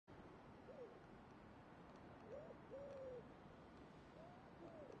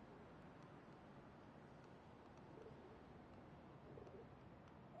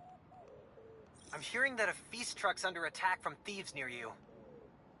I'm hearing that a feast truck's under attack from thieves near you.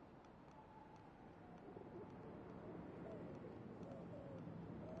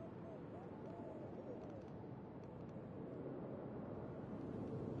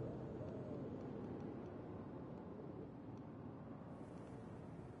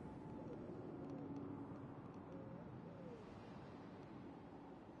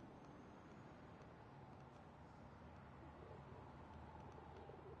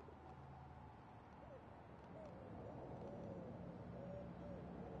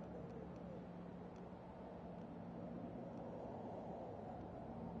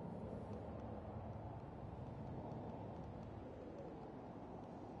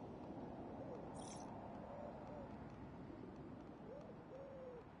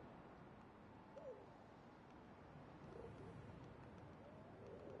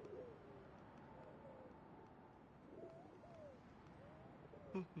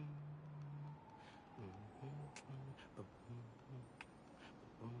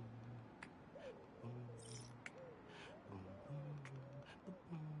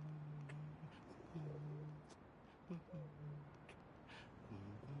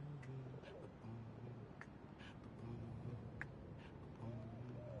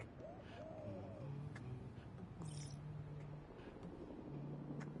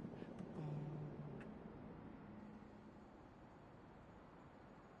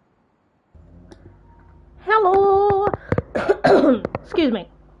 Hello! Excuse me.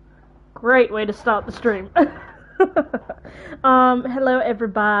 Great way to start the stream. Hello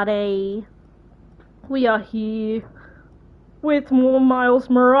everybody. We are here with more Miles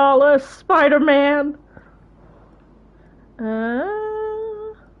Morales, Spider-Man.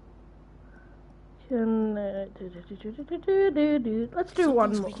 Let's do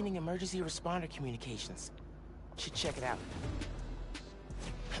one more. Weakening emergency responder communications. Should check it out.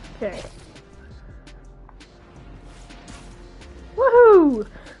 Okay. Woohoo!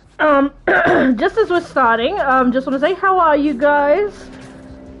 Just as we're starting, just want to say, how are you guys?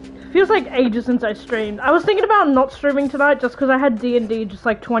 Feels like ages since I streamed. I was thinking about not streaming tonight just because I had D&D just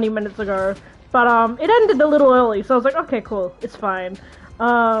like 20 minutes ago. But, it ended a little early, so I was like, okay, cool, it's fine.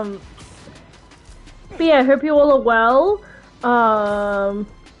 But yeah, I hope you all are well.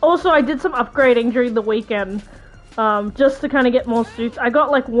 Also, I did some upgrading during the weekend, just to kind of get more suits. I got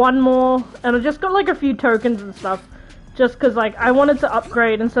like one more, and I just got like a few tokens and stuff. Just because, like, I wanted to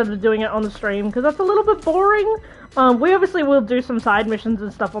upgrade instead of doing it on the stream, because that's a little bit boring. We obviously will do some side missions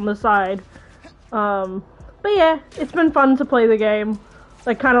and stuff on the side. But yeah, it's been fun to play the game.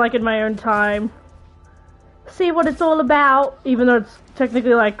 Like, kind of like in my own time. See what it's all about, even though it's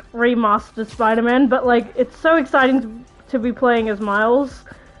technically, like, remastered Spider-Man. But, like, it's so exciting to be playing as Miles.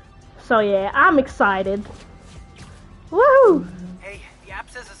 So yeah, I'm excited. Woohoo! Hey, the app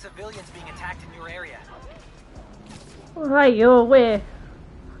says a civilian's being attacked in your area. Hey, you're where?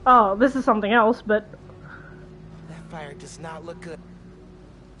 Oh, this is something else, but... That fire does not look good.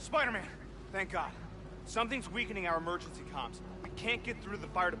 Spider-Man! Thank God. Something's weakening our emergency comms. We can't get through to the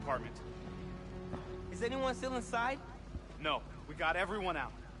fire department. Is anyone still inside? No, we got everyone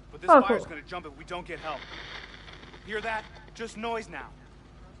out. But this Oh, fire's cool. gonna jump if we don't get help. Hear that? Just noise now.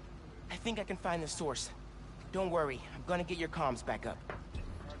 I think I can find the source. Don't worry, I'm gonna get your comms back up.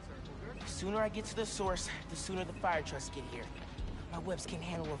 The sooner I get to the source, the sooner the fire trucks get here. My webs can't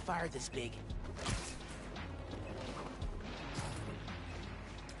handle a fire this big.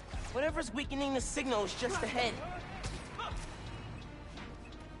 Whatever's weakening the signal is just ahead.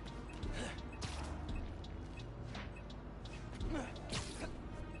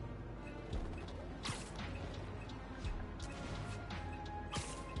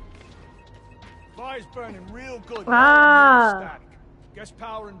 Fire's burning real good. Ah. Static. Guess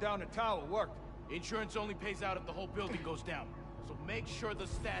powering down the tower worked. Insurance only pays out if the whole building goes down. So make sure the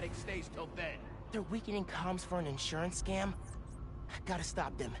static stays till then. They're weakening comms for an insurance scam? I gotta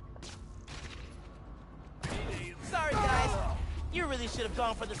stop them. Sorry, guys. You really should have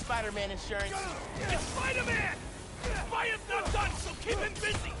gone for the Spider-Man insurance. It's Spider-Man! Fire's not done, so keep him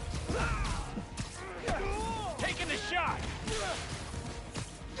busy! Taking the shot!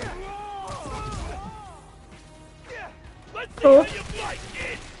 Let's see Cool. how you like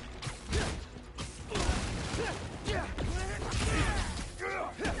it!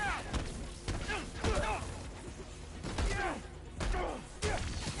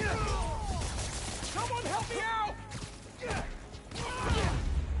 Someone help me out!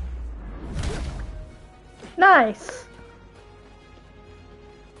 Nice!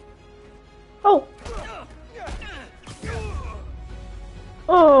 Oh!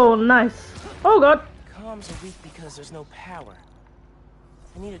 Oh, nice. Oh god! Comms are weak because there's no power.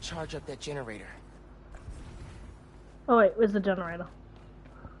 I need to charge up that generator. Oh wait, where's the generator?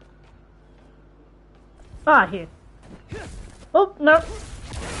 Ah, here. Oh, no.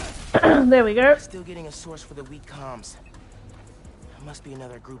 There we go. Still getting a source for the weak comms. Must be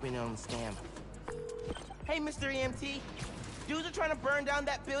another group in on the scam. Hey, Mr. EMT. Dudes are trying to burn down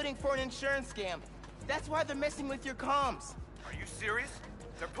that building for an insurance scam. That's why they're messing with your comms. Are you serious?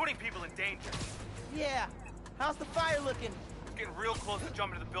 They're putting people in danger. Yeah. How's the fire looking? Getting real close to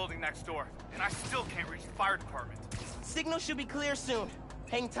jumping to the building next door, and I still can't reach the fire department. Signal should be clear soon.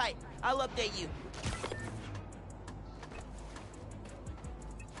 Hang tight. I'll update you.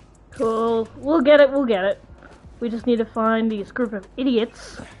 Cool. We'll get it, we'll get it. We just need to find these group of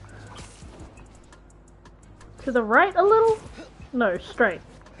idiots. To the right a little? No, straight.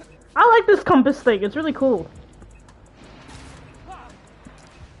 I like this compass thing, it's really cool.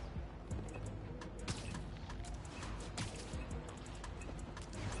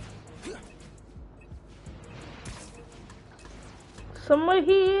 Somewhere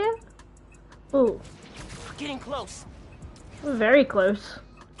here? Ooh. We're getting close. We're very close.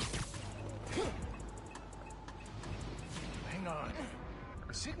 Hang on.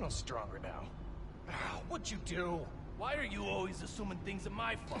 The signal's stronger now. What'd you do? Why are you always assuming things are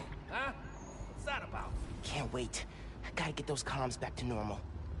my fault, huh? What's that about? Can't wait. I gotta get those comms back to normal.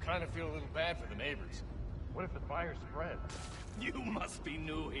 Kind of feel a little bad for the neighbors. What if the fire spread? You must be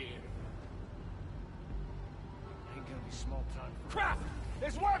new here. Ain't gonna be small time. Crap!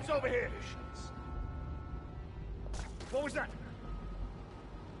 There's worms over here! What was that?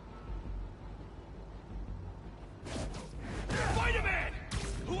 Spiderman!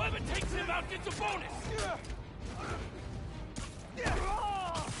 Whoever takes him out gets a bonus!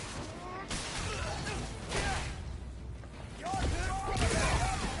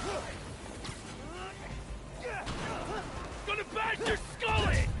 Gonna bash your skull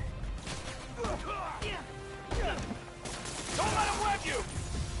in! Don't let him web you!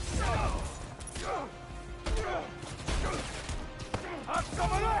 Have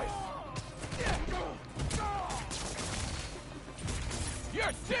some of this!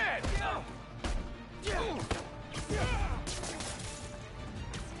 You're dead!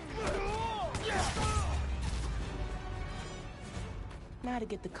 Now to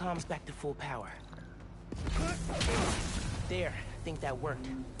get the comms back to full power. There, I think that worked.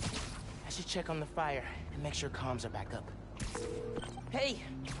 I should check on the fire and make sure comms are back up. Hey,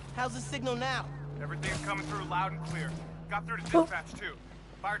 how's the signal now? Everything's coming through loud and clear. Got through to dispatch too.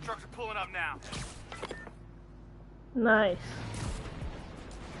 Fire trucks are pulling up now. Nice.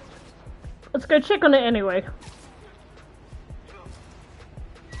 Let's go check on it anyway.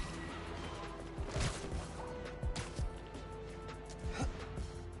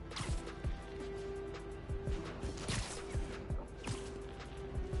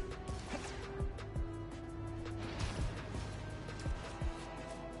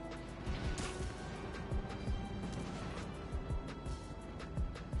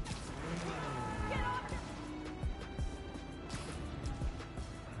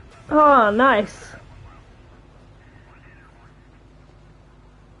 Oh, nice.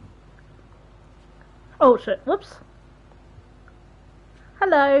 Oh shit, whoops.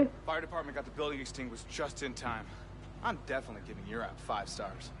 Hello. Fire department got the building extinguished just in time. I'm definitely giving your app 5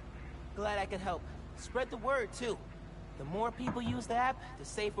 stars. Glad I could help. Spread the word, too. The more people use the app, the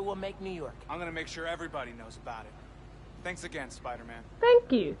safer we'll make New York. I'm gonna make sure everybody knows about it. Thanks again, Spider-Man.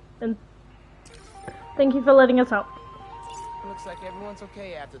 Thank you. And thank you for letting us help. Looks like everyone's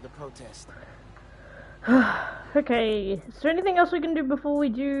okay after the protest. Okay, is there anything else we can do before we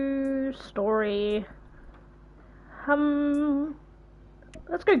do story?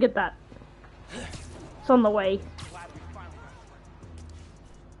 Let's go get that. It's on the way.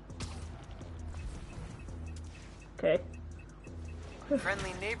 Okay.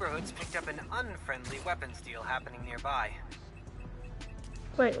 Friendly neighborhoods picked up an unfriendly weapons deal happening nearby.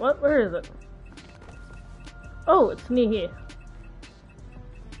 Wait, what? Where is it? Oh, it's near here.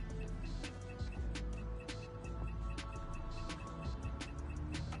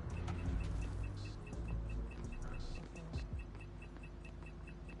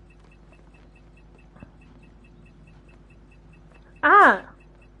 Ah!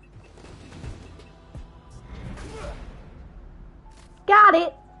 Got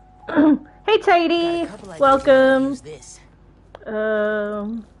it! Hey, Tatey! Welcome!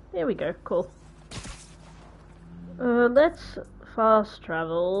 Here we go, cool. Let's fast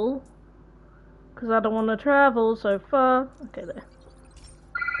travel. Because I don't want to travel so far. Okay, there.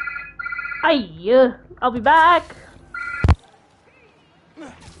 Aye! I'll be back!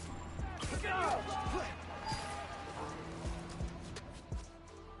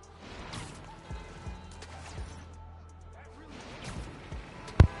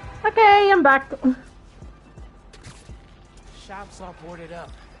 Okay, I'm back. Shop's all boarded up.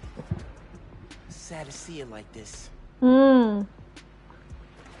 Sad to see it like this. Hmm.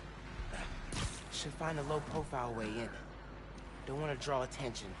 Should find a low-profile way in. Don't want to draw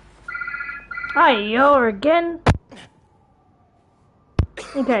attention. Hi, you're again.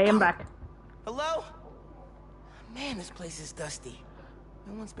 Okay, I'm back. Hello? Man, this place is dusty.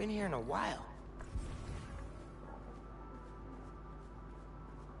 No one's been here in a while.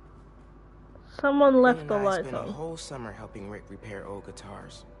 Someone left Finn the and I lights spent a on. whole summer helping Rick repair old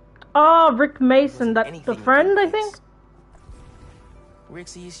guitars. Oh, Rick Mason, Wasn't that's the anything he friend, I couldn't think? fix.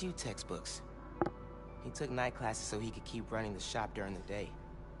 Rick's ESU textbooks. He took night classes so he could keep running the shop during the day.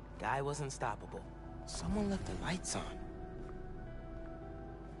 Guy was unstoppable. Someone left the lights on.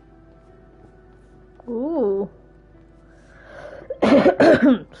 Ooh.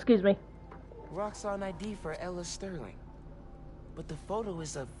 Excuse me. Roxxon ID for Ella Sterling. But the photo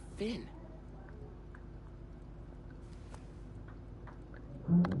is of Finn.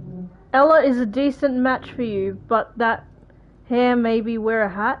 Ella is a decent match for you, but that hair, maybe wear a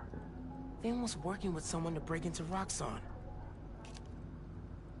hat? Finn was working with someone to break into Roxxon.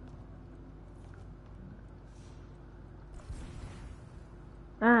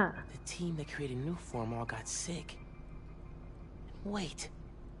 Ah. The team that created Newform all got sick. Wait.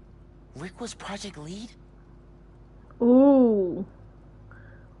 Rick was project lead? Ooh.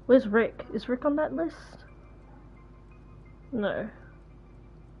 Where's Rick? Is Rick on that list? No.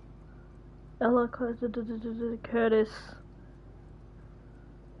 Ella Curtis.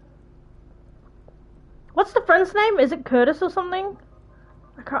 What's the friend's name? Is it Curtis or something?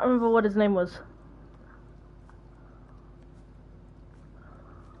 I can't remember what his name was.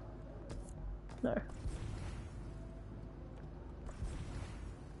 No.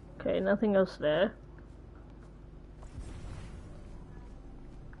 Okay, nothing else there.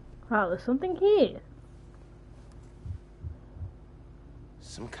 Wow, there's something here.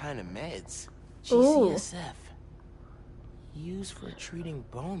 Some kind of meds. Ooh. GCSF. Used for treating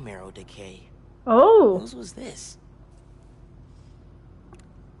bone marrow decay. Oh, Whose was this?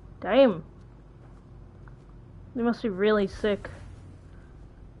 damn. They must be really sick.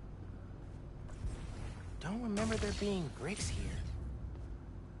 Don't remember there being bricks here.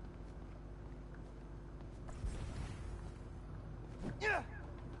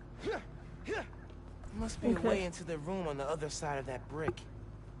 Must be a way into the room on the other side of that brick.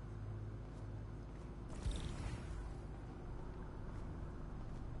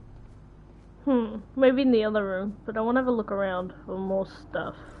 Maybe in the other room, but I want to have a look around for more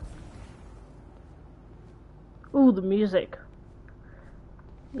stuff. Ooh, the music.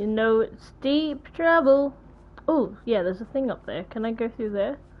 You know it's deep trouble. Oh, yeah, there's a thing up there. Can I go through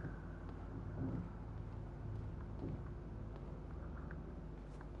there?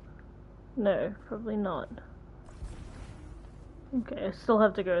 No, probably not. Okay, I still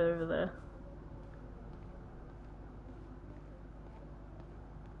have to go over there.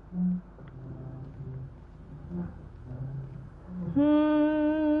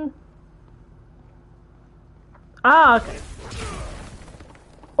 Ah, okay.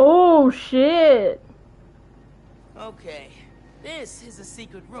 Oh, shit. Okay, this is a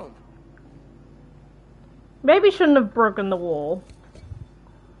secret room. Maybe shouldn't have broken the wall.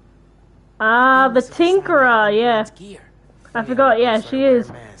 Ah, the Tinkerer, yeah. I forgot, yeah, she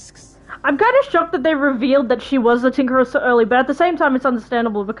is. I'm kind of shocked that they revealed that she was the Tinkerer so early, but at the same time it's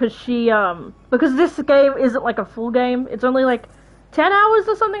understandable because because this game isn't like a full game. It's only like 10 hours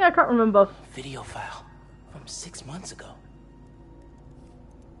or something, I can't remember. Video file from 6 months ago.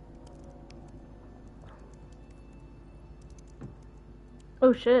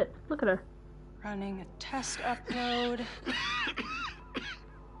 Oh shit, look at her. Running a test upload.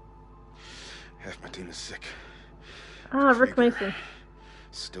 Half my team is sick. Ah, Rick Mason.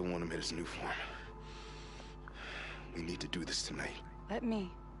 Still want him in his new form. We need to do this tonight. Let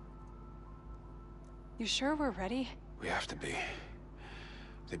me. You sure we're ready? We have to be.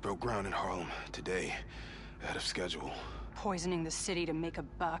 They broke ground in Harlem today, ahead of schedule. Poisoning the city to make a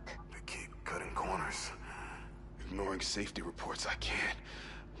buck. They keep cutting corners, ignoring safety reports. I can't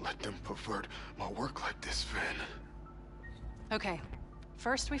let them pervert my work like this, Finn. Okay.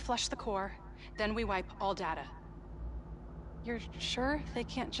 First we flush the core, then we wipe all data. You're sure they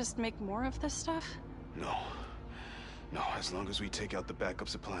can't just make more of this stuff? No. No, as long as we take out the backup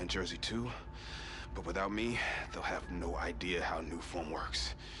supply in Jersey too. But without me, they'll have no idea how Newform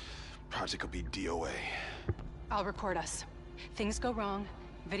works. Project will be DOA. I'll record us. Things go wrong,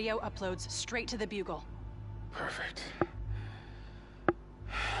 video uploads straight to the Bugle. Perfect.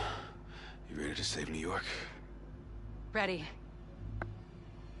 You ready to save New York? Ready.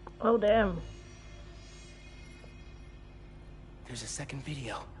 Oh, damn. There's a second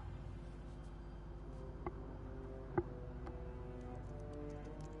video.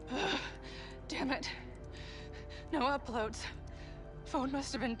 Damn it. No uploads. Phone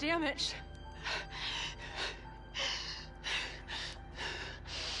must have been damaged.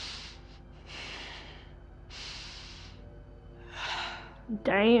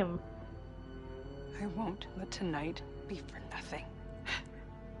 Damn. I won't let tonight be for nothing.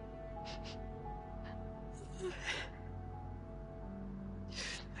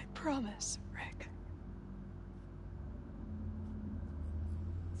 I promise, Rick.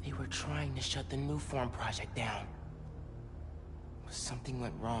 They were trying to shut the New Form project down. Something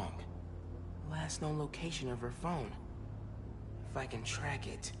went wrong. Last known location of her phone. If I can track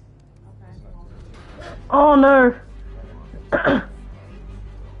it. Oh no. Come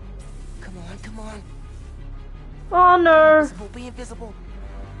on, come on. Oh no. Invisible, be invisible.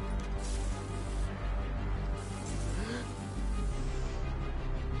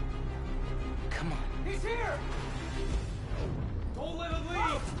 Come on. He's here! Don't let him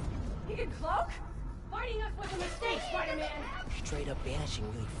leave! He can cloak? Fighting us was a mistake, Spider-Man! Straight up vanishing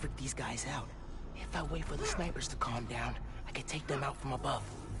really freaked these guys out. If I wait for the snipers to calm down, I could take them out from above.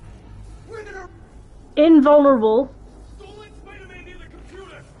 Where did her Invulnerable. stolen Spider-Man near the computer?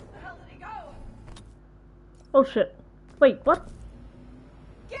 Where the hell did he go? Oh shit. Wait, what?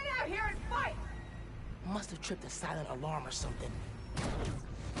 Get out here and fight! Must have tripped a silent alarm or something.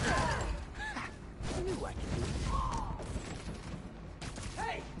 I knew I could do it.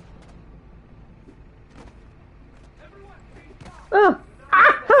 Hey! Oh.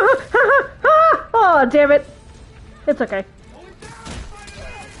 Oh, damn it. It's okay.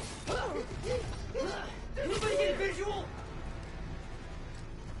 Anybody get a visual?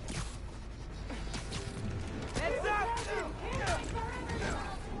 Heads up!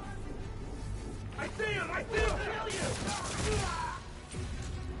 I see him! I see him! Kill you!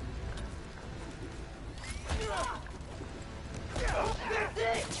 That's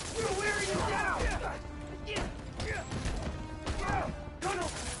it! We're wearing you down!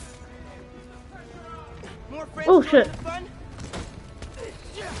 More friends Oh, join shit. the fun?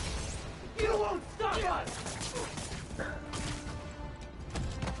 You won't stop us!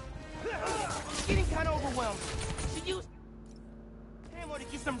 Getting kind of overwhelmed. Should use ammo to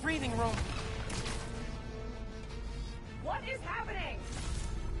get some breathing room. What is happening?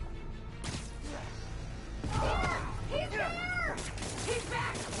 He's here! He's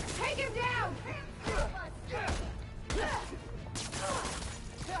back! Take him down!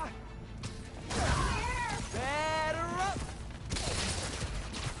 Batter up!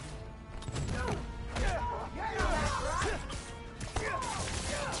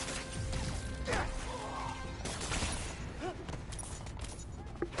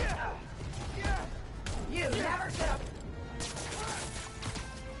 You never should have...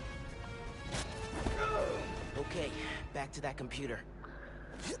 Okay, back to that computer.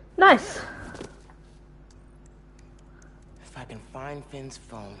 Nice. If I can find Finn's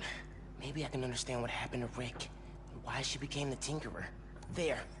phone, maybe I can understand what happened to Rick and why she became the Tinkerer.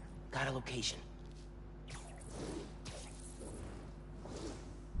 There, got a location.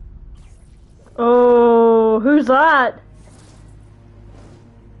 Oh, who's that?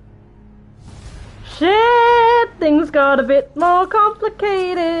 Shit, things got a bit more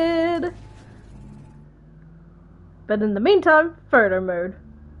complicated. But in the meantime, photo mode.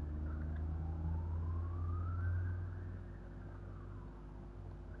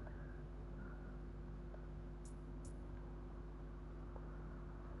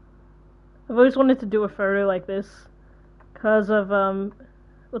 I've always wanted to do a photo like this because of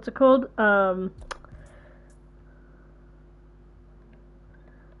what's it called?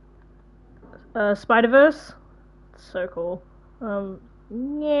 Spider-Verse. It's so cool.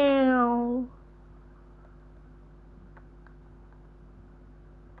 Meow.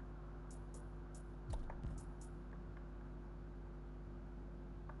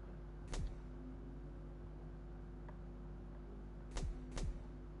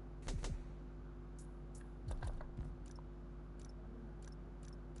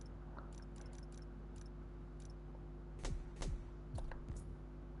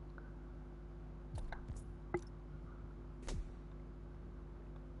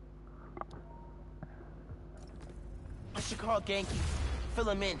 I should call Genki. Fill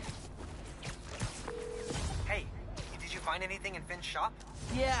him in. Hey, did you find anything in Finn's shop?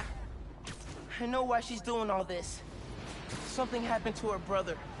 Yeah. I know why she's doing all this. Something happened to her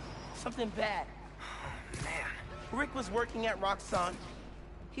brother. Something bad. Man, Rick was working at Roxxon.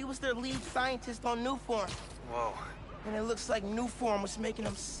 He was their lead scientist on New Form. whoa. And it looks like new form was making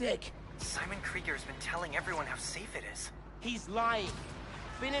him sick. Simon Krieger's been telling everyone how safe it is. He's lying.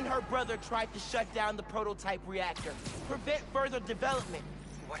 Finn and her brother tried to shut down the prototype reactor, prevent further development.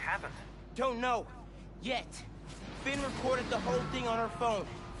 What happened? Don't know. Yet. Finn recorded the whole thing on her phone,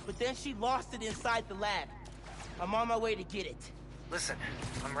 but then she lost it inside the lab. I'm on my way to get it. Listen,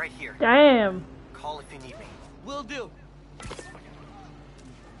 I'm right here. Damn. Call if you need me. Will do.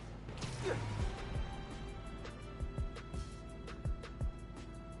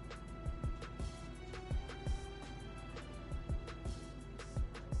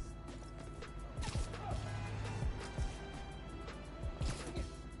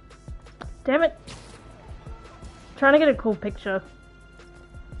 Damn it. Trying to get a cool picture.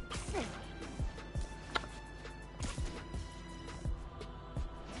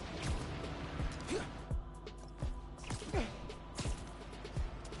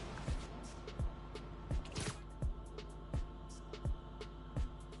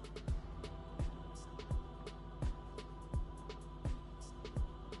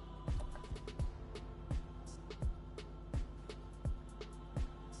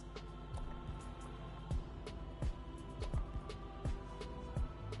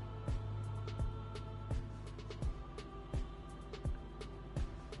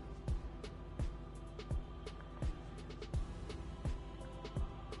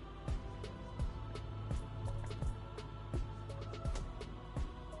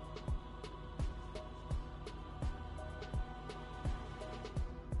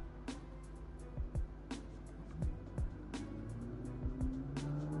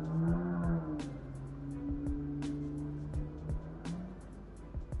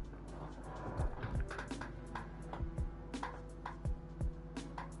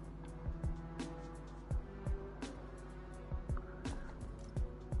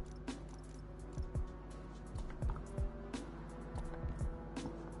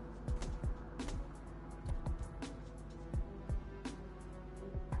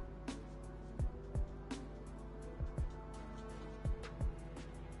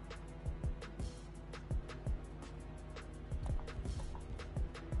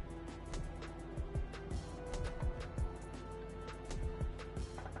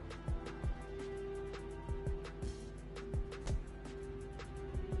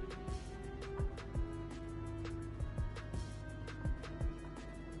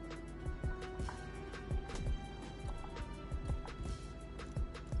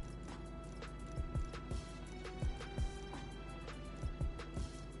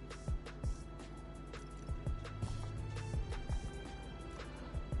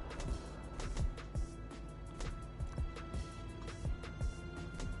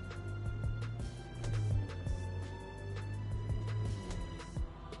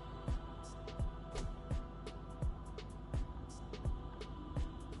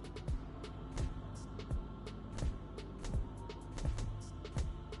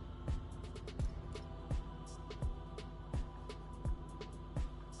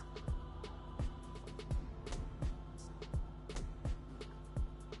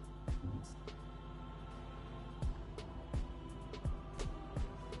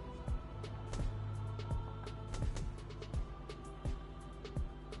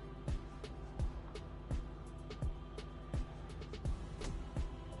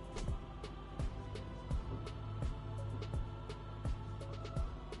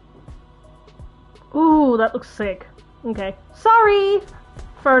 Ooh, that looks sick. Okay. Sorry!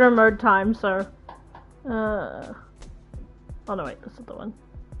 Photo mode time, so... Oh no, wait, this is the one.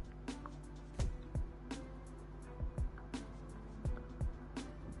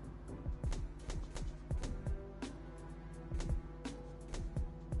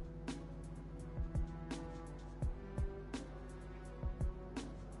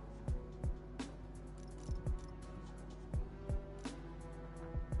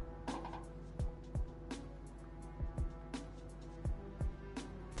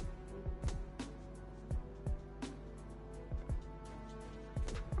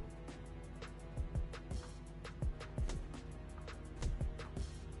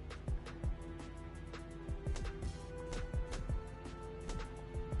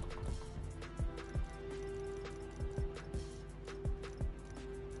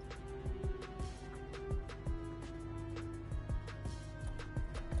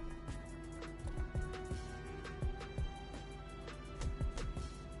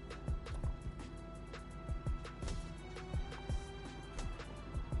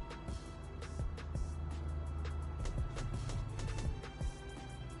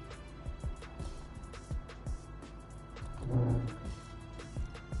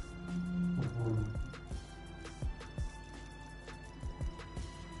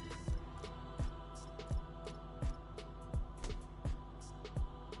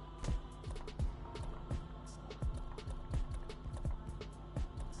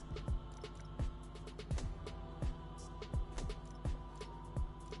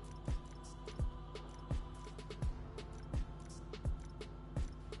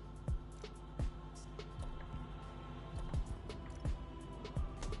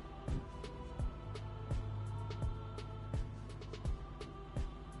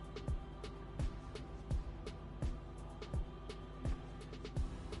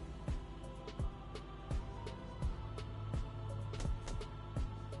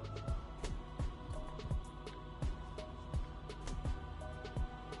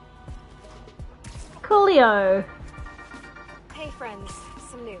 Coolio. Hey friends,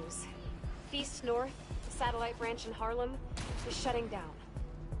 some news. Feast North, the satellite branch in Harlem, is shutting down.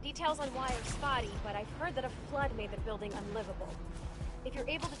 Details on why are spotty, but I've heard that a flood made the building unlivable. If you're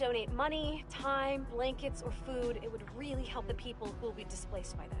able to donate money, time, blankets, or food, it would really help the people who will be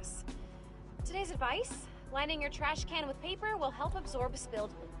displaced by this. Today's advice: lining your trash can with paper will help absorb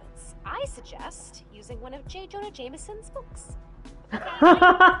spilled liquids. I suggest using one of J. Jonah Jameson's books.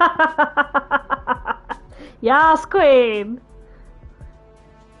 Yes, Queen!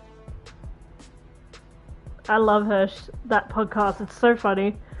 I love her, that podcast, it's so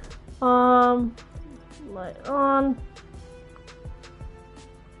funny. Light on.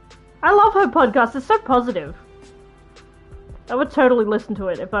 I love her podcast, it's so positive. I would totally listen to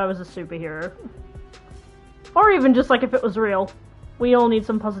it if I was a superhero. Or even just like if it was real. We all need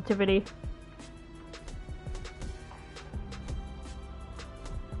some positivity.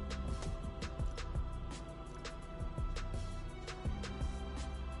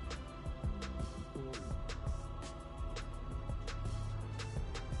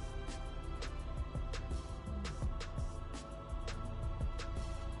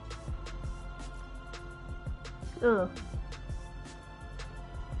 Ugh.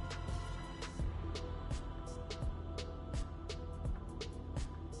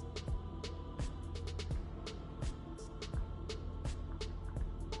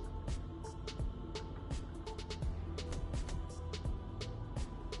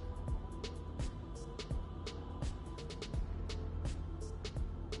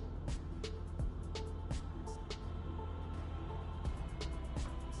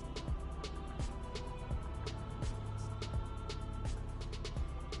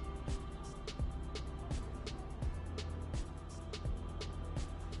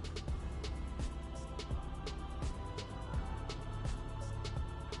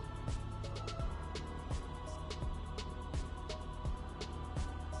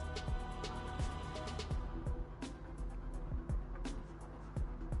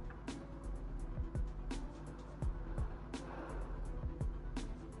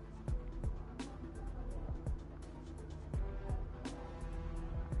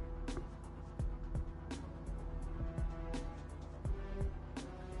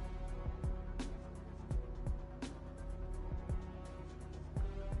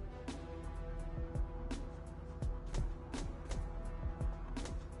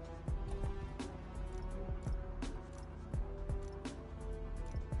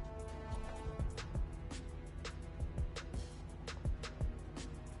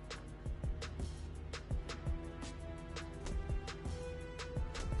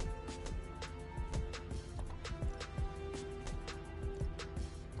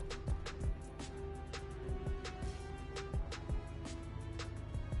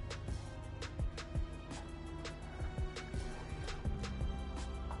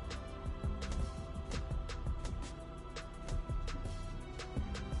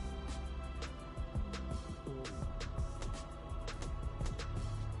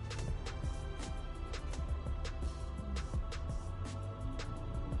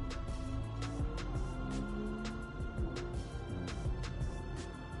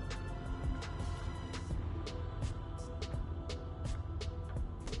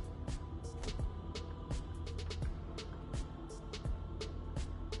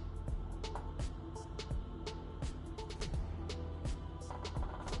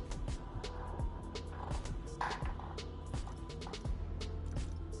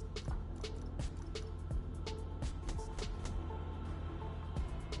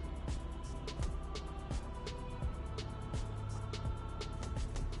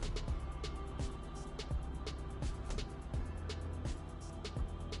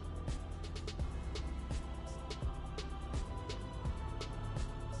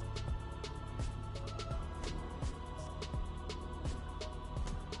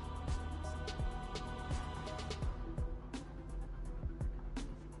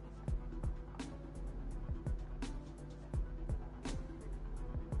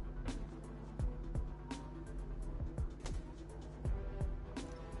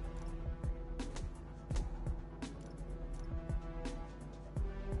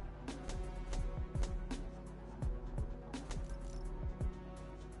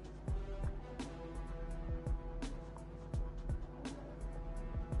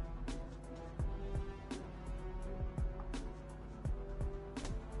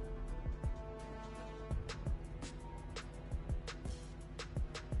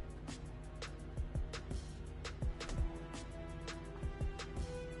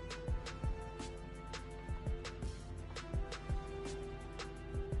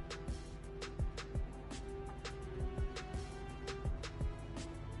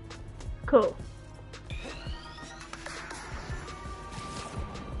 Cool.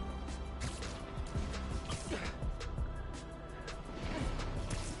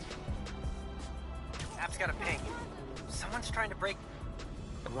 App's got a ping. Someone's trying to break.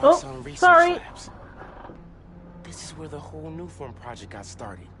 Roxxon Research sorry. Labs. This is where the whole Newform project got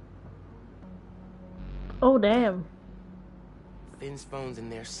started. Oh, damn. Finn's phone's in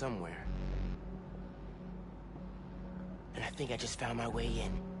there somewhere. And I think I just found my way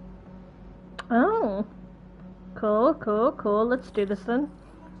in. Oh. Cool, cool, cool. Let's do this then.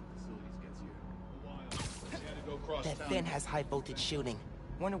 That Finn has high voltage shielding.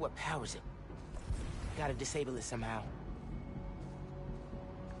 Wonder what powers it. Gotta disable it somehow.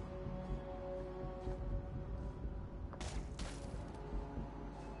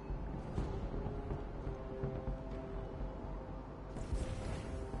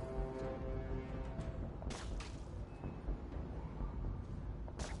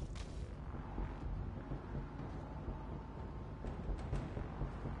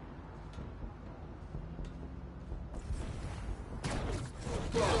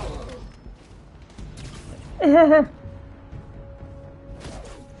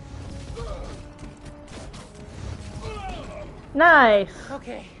 Nice.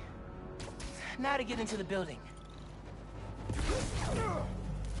 Okay. Now to get into the building.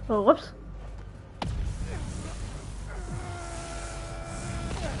 Oh, whoops.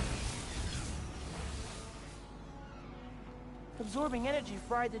 Absorbing energy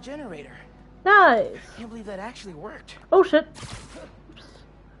fried the generator. Nice. Can't believe that actually worked. Oh, shit. Oops.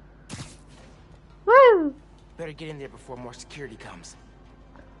 Woo! Better get in there before more security comes.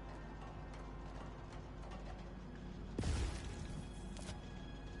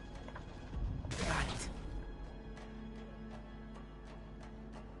 Got it.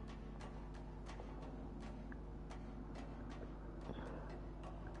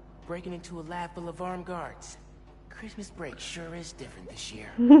 Breaking into a lab full of armed guards. Christmas break sure is different this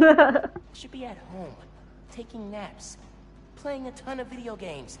year. Should be at home, taking naps, playing a ton of video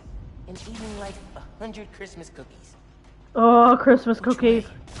games, and eating like 100 Christmas cookies. Oh, Christmas Which cookies.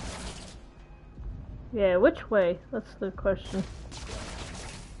 way? Yeah, which way? That's the question.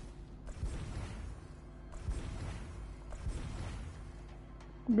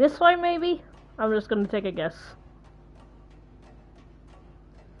 This way, maybe? I'm just gonna take a guess.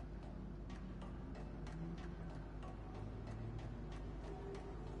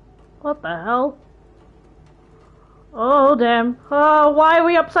 What the hell? Oh, damn. Oh, why are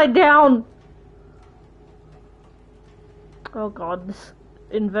we upside down? Oh god, this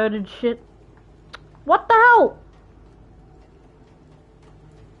inverted shit. What the hell?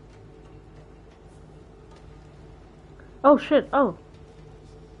 Oh shit, oh.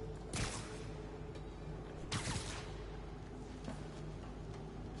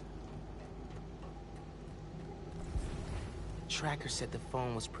 Tracker said the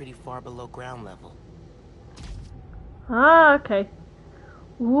phone was pretty far below ground level. Ah, okay.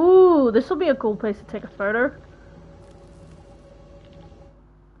 Ooh, this will be a cool place to take a photo.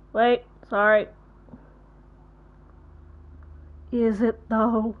 Wait, sorry. Is it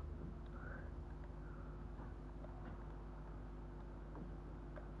though?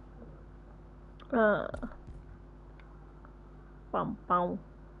 Bum bum.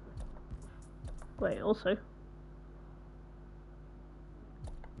 Wait, also.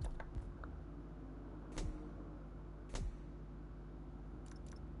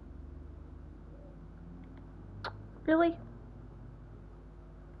 Really?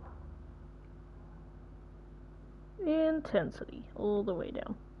 Intensity all the way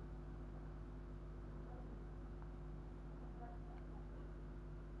down.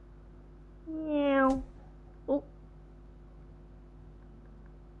 Meow. Oh.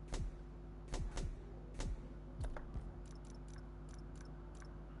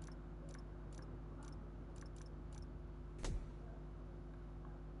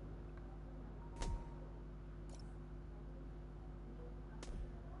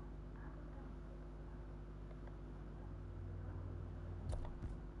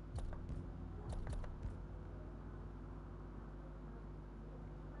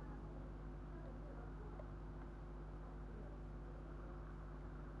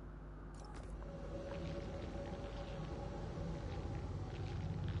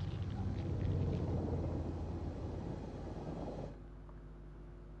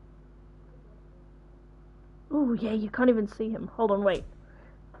 Ooh, yeah, you can't even see him. Hold on, wait.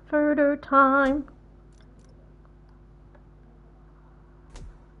 Further time.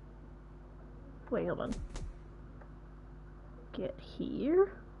 Wait, hold on. Get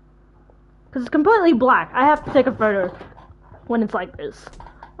here. Because it's completely black. I have to take a photo when it's like this.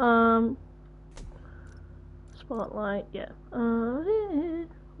 Spotlight, yeah.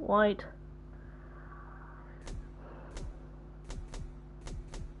 White.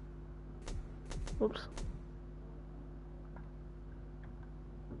 Oops.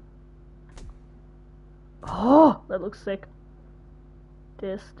 Oh, that looks sick.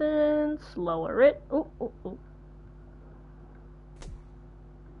 Distance, lower it. Oh, oh, oh.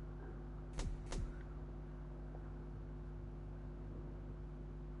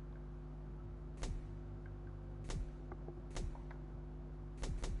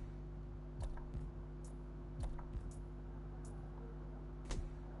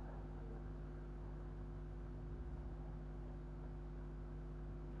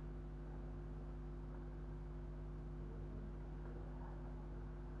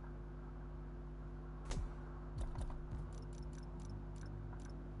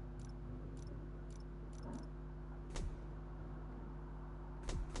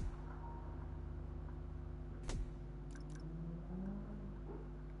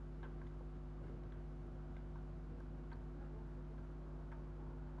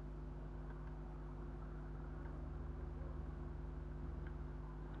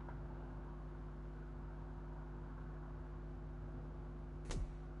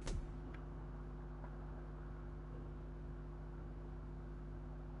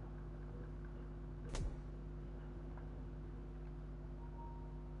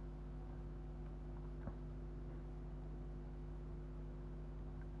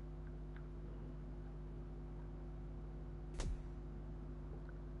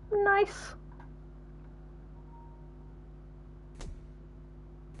 Nice.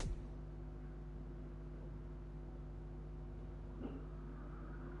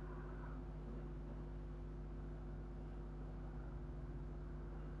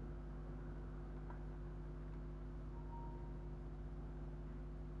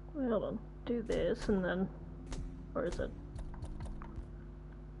 Hold on. Do this and then, where is it?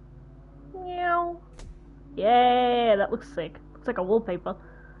 Meow. Yeah, that looks sick. Looks like a wallpaper.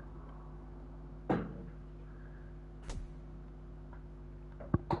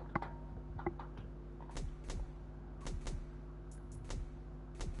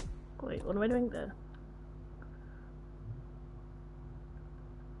 Wait, what am I doing there?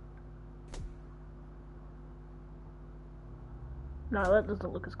 No, that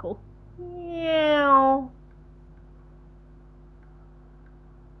doesn't look as cool. Meow.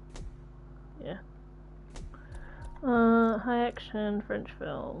 Yeah. High action French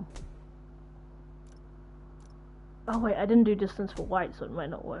film. Oh wait, I didn't do distance for white, so it might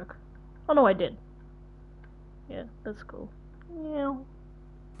not work. Oh no, I did. Yeah, that's cool. Meow.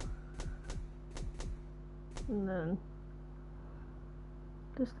 And then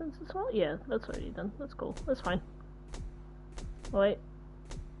distance as well? Yeah, that's already done. That's cool. That's fine. Wait.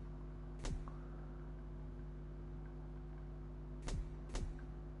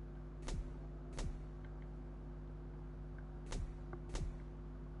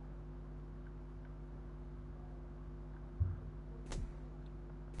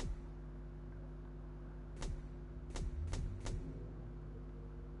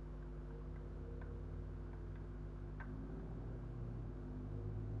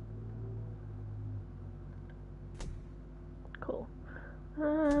 Cool.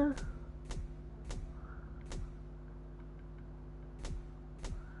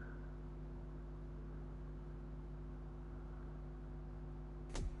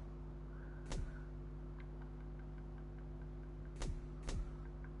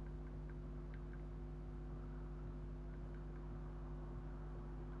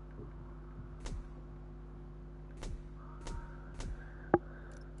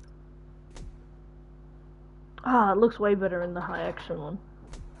 Ah, it looks way better in the high action one.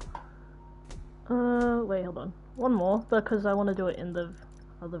 Wait, hold on. One more, because I want to do it in the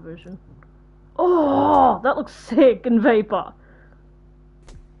other version. Oh, that looks sick in Vapor.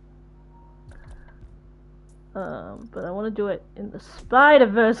 But I want to do it in the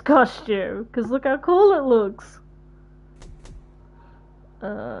Spider-Verse costume, because look how cool it looks.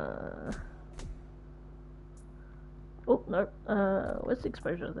 Oh, no. Where's the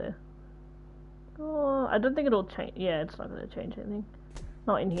exposure there? Oh, I don't think it'll change. Yeah, it's not going to change anything.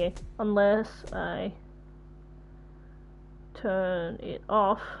 Not in here. Unless I turn it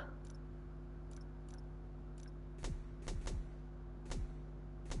off.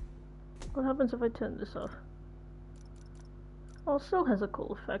 What happens if I turn this off? Oh, it still has a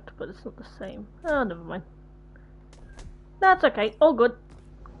cool effect, but it's not the same. Oh, never mind. That's okay. All good.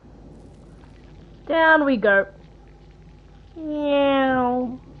 Down we go.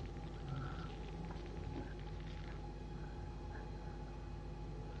 Meow.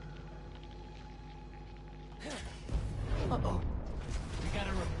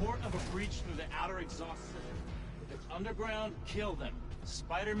 exhaust system. If it's underground, kill them.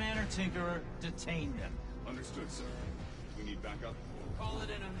 Spiderman or Tinkerer, detain them. Understood, sir. We need backup. Call it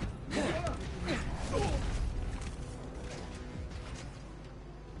in a...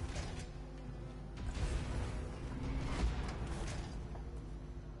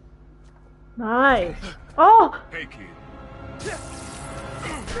 Nice. Oh! Hey, kid.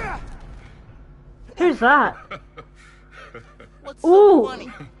 Who's that? What's Ooh. so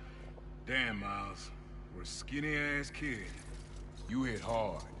funny? Damn, Miles. We're a skinny-ass kid. You hit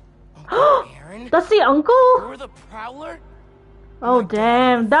hard. Uncle Aaron? That's the uncle? You're the Prowler? Oh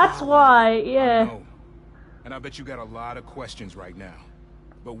damn, that's why, yeah. No. And I bet you got a lot of questions right now.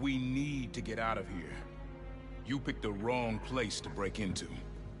 But we need to get out of here. You picked the wrong place to break into.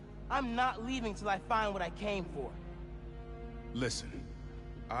 I'm not leaving till I find what I came for. Listen,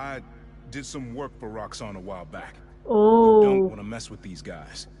 I did some work for Roxxon a while back. Oh. You don't want to mess with these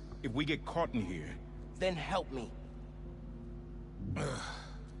guys. If we get caught in here... Then help me.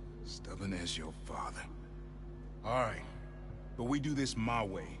 Stubborn as your father. Alright, but we do this my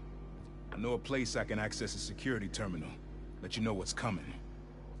way. I know a place I can access a security terminal. Let you know what's coming.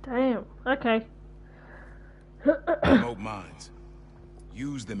 Damn, okay. Remote mines.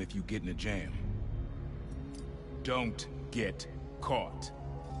 Use them if you get in a jam. Don't get caught.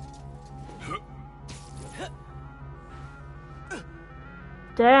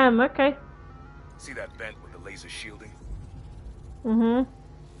 Damn, okay. See that vent with the laser shielding? Mm-hmm.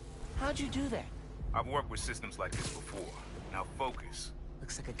 How'd you do that? I've worked with systems like this before. Now focus.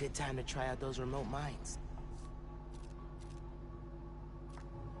 Looks like a good time to try out those remote mines.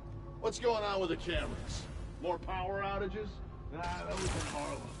 What's going on with the cameras? More power outages? Nah, that was in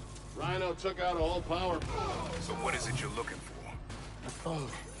Harlem. Rhino took out all power. So what is it you're looking for? A phone.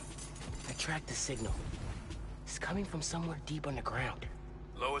 I tracked the signal. It's coming from somewhere deep underground.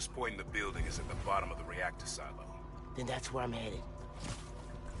 Lowest point in the building is at the bottom of the reactor silo. Then that's where I'm headed.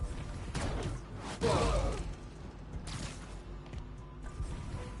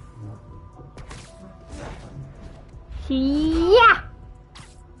 Yeah!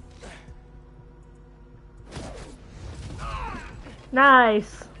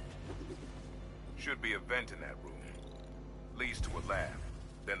 Nice. Should be a vent in that room. Leads to a lab,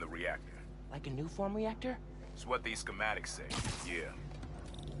 then the reactor. Like a new form reactor? It's what these schematics say, yeah.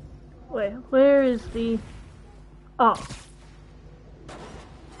 Wait, where is the... Oh.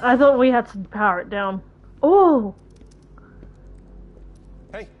 I thought we had to power it down. Oh!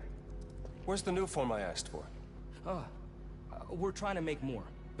 Hey, where's the new form I asked for? We're trying to make more,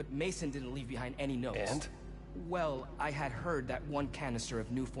 but Mason didn't leave behind any notes. And? Well, I had heard that one canister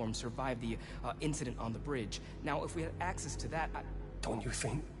of new form survived the incident on the bridge. Now, if we had access to that, Don't you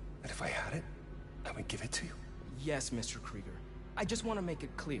think that if I had it, I would give it to you? Yes, Mr. Krieger. I just want to make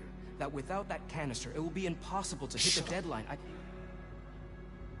it clear that without that canister, it will be impossible to hit the deadline.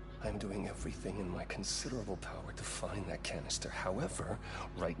 I'm doing everything in my considerable power to find that canister. However,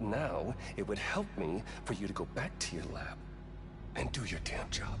 right now, it would help me for you to go back to your lab and do your damn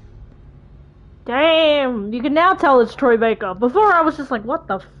job. Damn! You can now tell it's Troy Baker. Before I was just like, what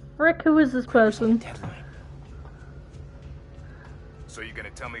the frick? Who is this person? So you're gonna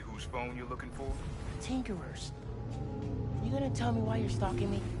tell me whose phone you're looking for? Tinkerers. You gonna tell me why you're stalking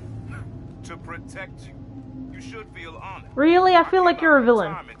me? To protect you. You should feel honored. Really? I feel like you're a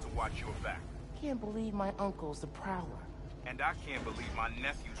villain. To watch your back. Can't believe my uncle's the Prowler. And I can't believe my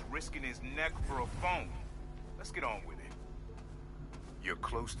nephew's risking his neck for a phone. Let's get on with it. You're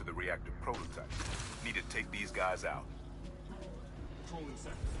close to the reactor prototype. Need to take these guys out. Controlling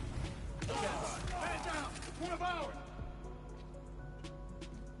sector. Man down! One of ours!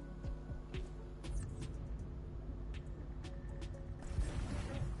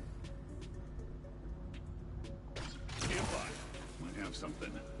 Stand by. Might have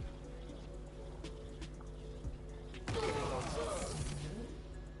something.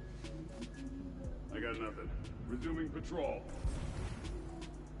 I got nothing. Resuming patrol.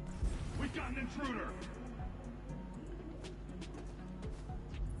 We got an intruder!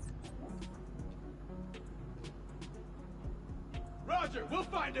 Roger, we'll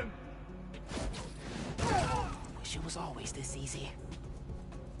find him! Wish it was always this easy.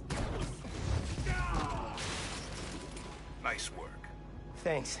 Nice work.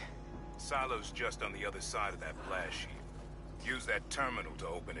 Thanks. Silo's just on the other side of that blast sheet. Use that terminal to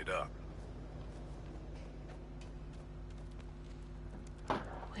open it up.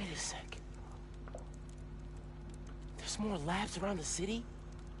 Wait a sec. There's more labs around the city?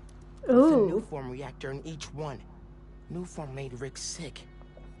 There's a new form reactor in each one. New form made Rick sick.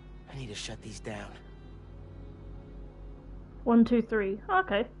 I need to shut these down. 1, 2, 3.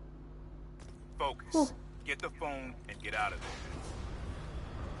 Okay. Focus. Ooh. Get the phone and get out of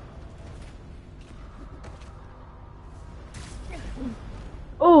there.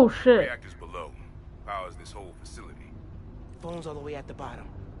 Oh shit. Reactors below. Powers this whole facility. Phone's all the way at the bottom.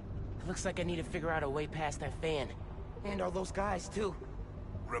 It looks like I need to figure out a way past that fan. And all those guys, too.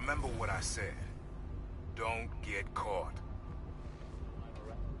 Remember what I said. Don't get caught.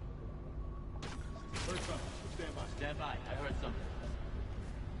 Heard something. Stand by. Stand by. I heard something.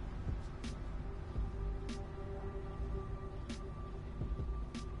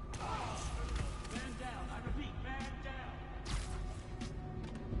 Man down. I repeat, man down.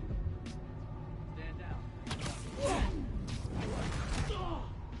 Stand down.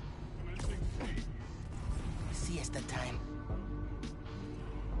 Siesta time.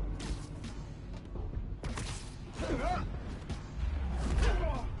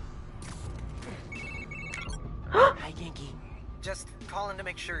 Hi, Genki. Just calling to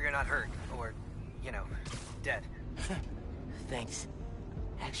make sure you're not hurt, or, you know, dead. Thanks.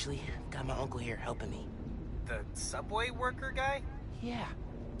 Actually, got my uncle here helping me. The subway worker guy? Yeah.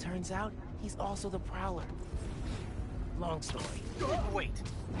 Turns out, he's also the Prowler. Long story. Wait,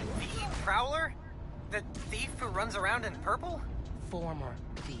 the Prowler? The thief who runs around in purple? Former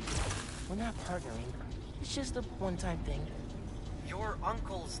thief. We're not partnering. It's just a one-time thing. Your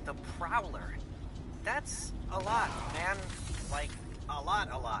uncle's the Prowler. That's a lot, man. Like, a lot.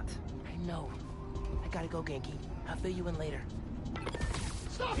 I know. I gotta go, Genki. I'll fill you in later.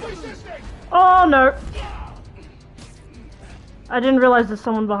 Stop resisting! Oh no. I didn't realize there's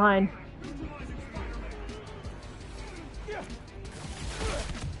someone behind.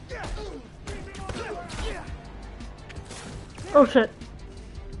 Oh shit.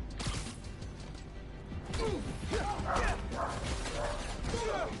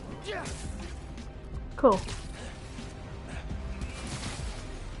 Cool.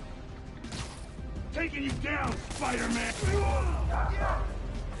 Taking you down, Spider-Man!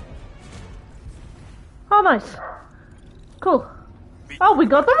 Oh, nice. Cool. Oh, we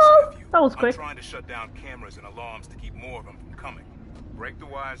got them all? That was quick. I'm trying to shut down cameras and alarms to keep more of them from coming. Break the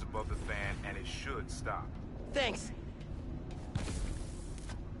wires above the fan and it should stop. Thanks.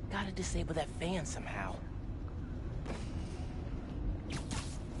 Gotta disable that fan somehow.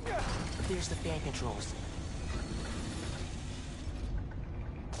 There's the fan controls.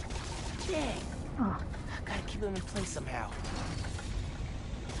 Dang. Oh. Gotta keep them in place somehow.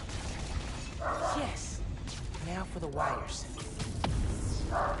 Yes. Now for the wires.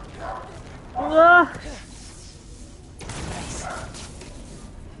 Nice.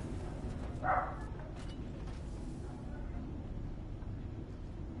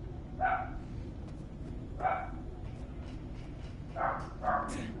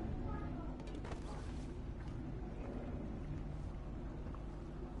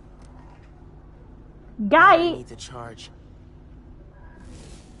 Guy needs a charge.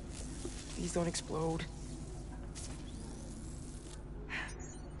 Please don't explode.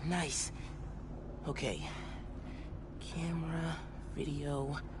 Nice. Okay. Camera,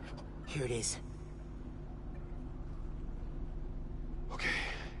 video. Here it is. Okay.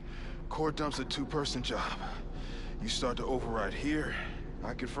 Core dump's a two-person job. You start to override here,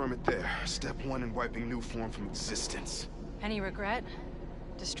 I confirm it there. Step 1 in wiping new form from existence. Any regret?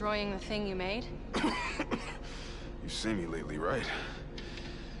 Destroying the thing you made? You've seen me lately, right?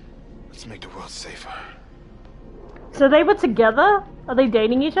 Let's make the world safer. So they were together? Are they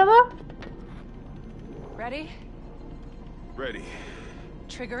dating each other? Ready? Ready.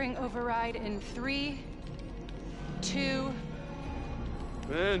 Triggering override in 3, 2...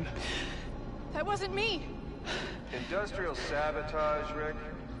 Ben! That wasn't me! Industrial sabotage, Rick?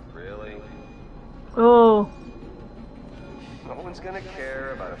 Really? Oh. No one's gonna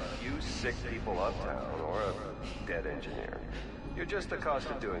care about a few sick people uptown or a dead engineer. You're just the cost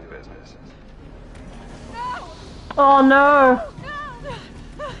of doing business. No! Oh no!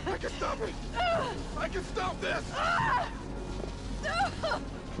 I can stop it! I can stop this! No!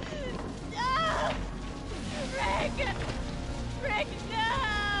 No! Rick! Rick,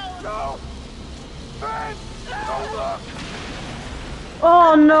 no! No! Ben! Don't look!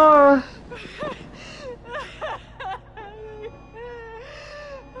 Oh no!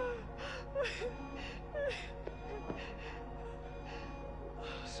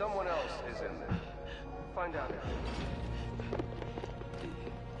 Someone else is in there. Find out.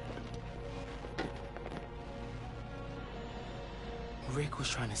 Rick was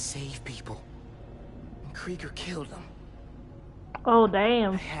trying to save people. And Krieger killed him. Oh I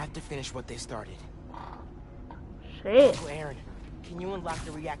damn. have to finish what they started. Shit. So Aaron, can you unlock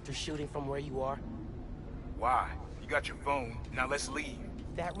the reactor shooting from where you are? Why? You got your phone. Now let's leave.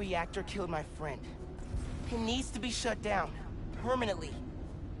 That reactor killed my friend. It needs to be shut down. Permanently.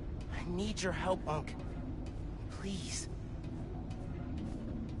 I need your help, Unc. Please.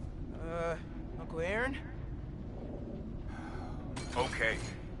 Uncle Aaron? Okay.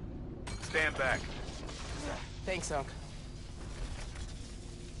 Stand back. Thanks, Unc.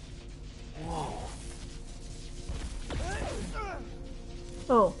 Whoa.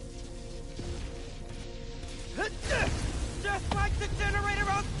 Oh. Just like the generator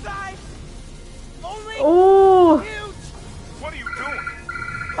outside! Only Oh. huge! What are you doing?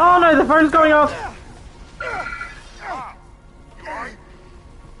 Oh no, the phone's going off. Wow. You alright?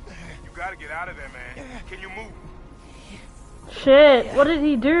 You gotta get out of there, man. Can you move? Shit, what did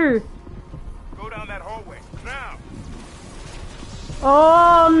he do? Go down that hallway. Now!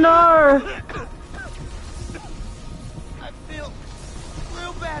 Oh no. I feel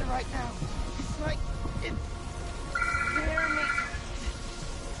real bad right now. It's like it's tearing me.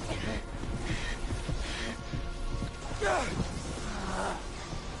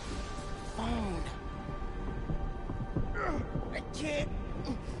 Phone. I can't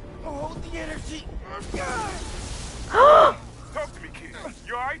hold the energy. Talk to me, kid.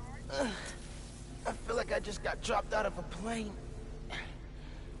 You alright? I feel like I just got dropped out of a plane.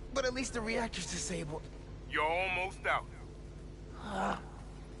 But at least the reactor's disabled. You're almost out. I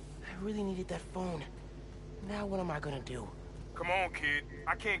really needed that phone. Now what am I gonna do? Come on, kid.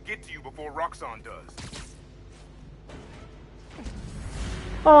 I can't get to you before Roxxon does.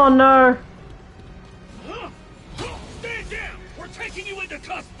 Oh no. Stand down! We're taking you into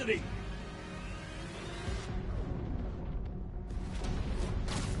custody!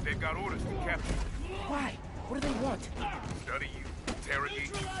 They've got orders to capture you. Why? What do they want? Study you, interrogate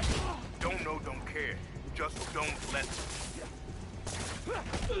you. Don't know, don't care. Just don't let them.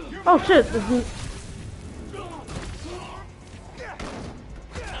 Oh shit. This is...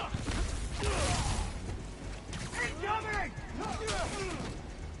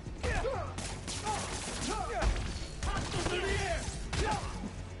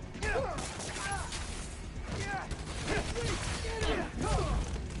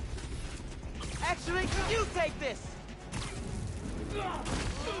 Actually, you take this!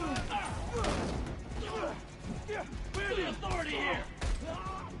 We're the authority here!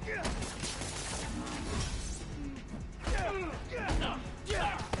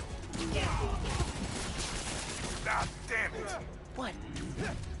 Ah, damn it. What?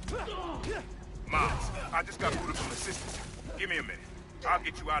 Miles, I just got booted from the system. Give me a minute. I'll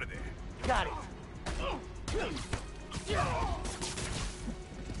get you out of there. Got it.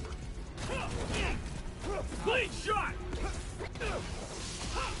 Clean shot!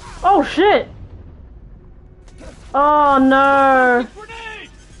 Oh shit. Oh no. Grenade!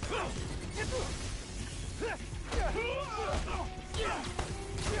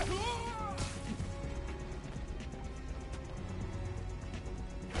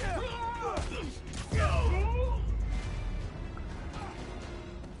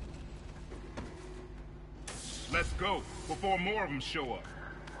 Let's go, before more of them show up.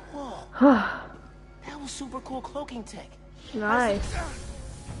 Whoa. That was super cool cloaking tech. Nice.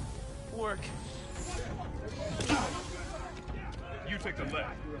 Work. You take the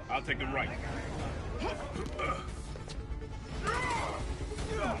left, I'll take the right.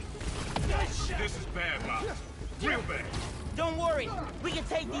 This is bad, Miles. Real bad. Don't worry. We can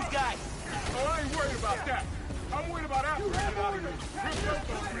take these guys. Oh, I ain't worried about that. I'm worried about after we get out of here. We're going to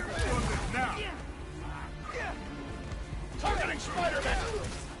do this now. Targeting Spiderman!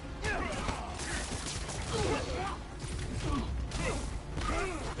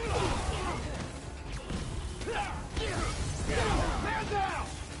 Man down!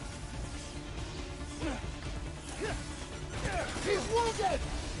 He's wounded!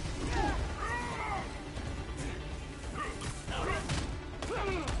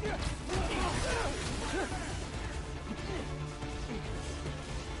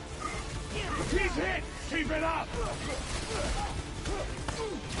 He's hit! Keep it up!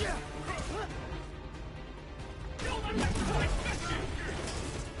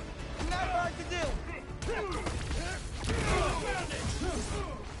 Not hard to do.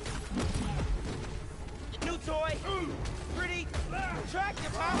 New toy. Pretty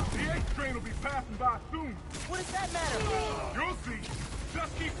attractive, huh? The H train will be passing by soon. What does that matter? You'll see.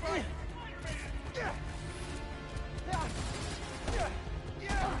 Just keep fighting.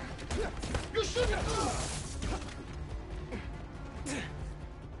 You shouldn't!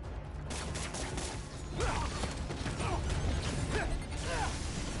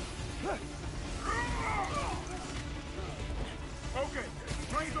 Okay,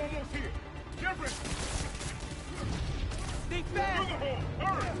 train's almost here. Different. Think Through the fast. hole.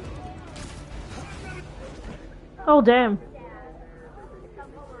 Oh, damn.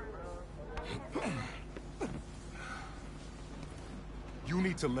 You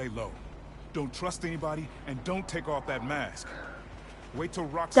need to lay low. Don't trust anybody, and don't take off that mask. Wait till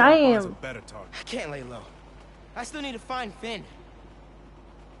Roxanne finds a better target. I can't lay low. I still need to find Finn.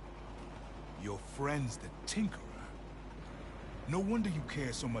 Your friend's the Tinkerer. No wonder you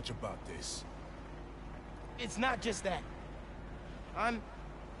care so much about this. It's not just that.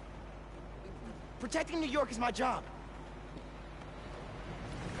 Protecting New York is my job.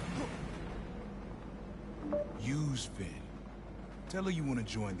 Use Finn. Tell her you want to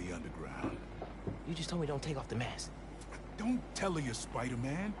join the underground. You just told me don't take off the mask. Don't tell her you're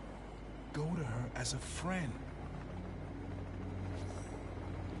Spider-Man. Go to her as a friend.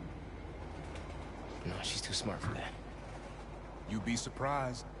 No, she's too smart for that. You'd be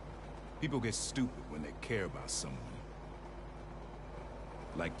surprised. People get stupid when they care about someone.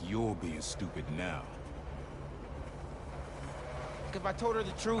 Like you're being stupid now. If I told her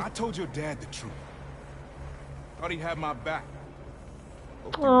the truth... I told your dad the truth. Thought he'd have my back.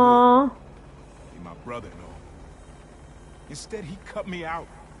 Aww. Be my brother and all. Instead, he cut me out.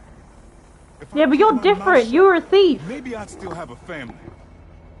 Yeah, but you're different. You were a thief. Maybe I'd still have a family.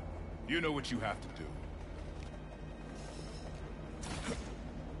 You know what you have to do.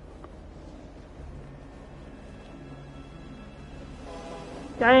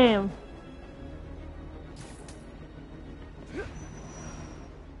 Damn.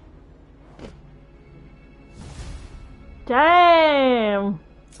 Damn.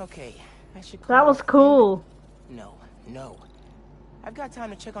 Okay, I should call. That was cool. No. I've got time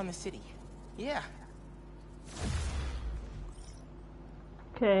to check on the city. Yeah.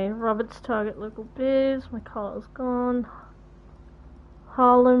 Okay, Robert's target local biz. My car is gone.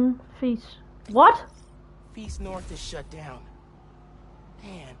 Harlem Feast. What? Feast North is shut down.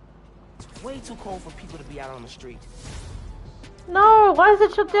 Man, it's way too cold for people to be out on the street. No, why is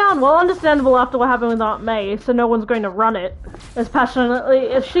it shut down? Well, understandable after what happened with Aunt May, so no one's going to run it as passionately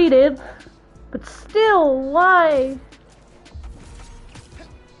as she did. But still, why?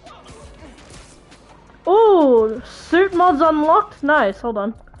 Ooh, suit mods unlocked? Nice, hold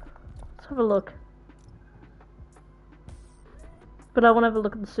on. Let's have a look. But I want to have a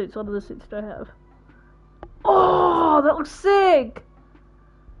look at the suits. What other suits do I have? Oh, that looks sick!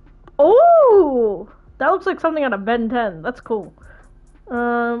 Oh, that looks like something out of Ben 10. That's cool.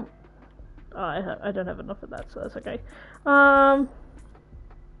 Oh, I don't have enough of that, so that's okay.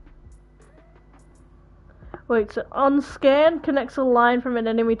 Wait, so on scan connects a line from an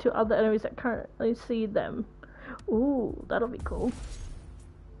enemy to other enemies that currently see them. Ooh, that'll be cool.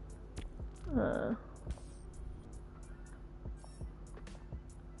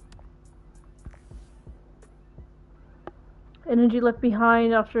 Energy left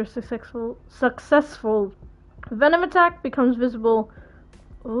behind after a successful venom attack becomes visible.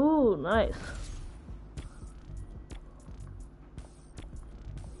 Ooh, nice.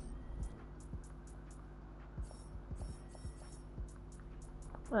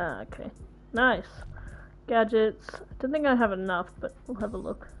 Okay, nice. Gadgets. I don't think I have enough, but we'll have a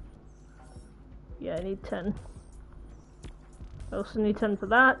look. Yeah, I need 10. I also need 10 for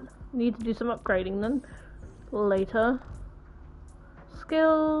that. Need to do some upgrading then. Later.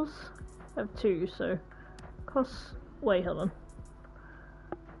 Skills. I have 2, so costs. Wait, hold on.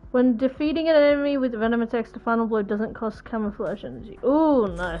 When defeating an enemy with venom attacks, the final blow doesn't cost camouflage energy. Ooh,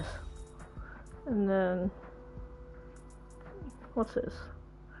 nice. And then what's this?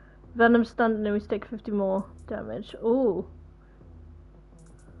 Venom stunned enemies take 50 more damage. Ooh.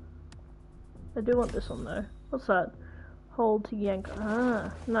 I do want this one though. What's that? Hold to yank.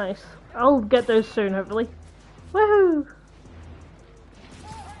 Ah, nice. I'll get those soon, hopefully. Woohoo!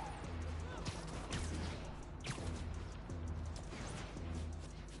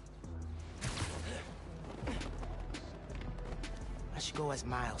 I should go as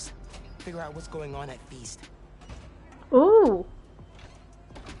Miles. Figure out what's going on at Feast. Ooh.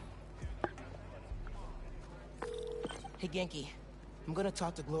 Hey, Genki. I'm gonna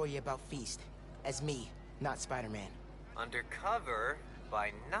talk to Gloria about Feast. As me, not Spider-Man. Undercover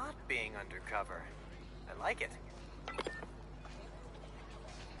by not being undercover. I like it.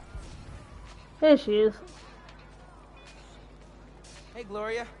 There she is. Hey,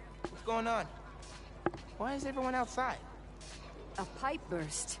 Gloria. What's going on? Why is everyone outside? A pipe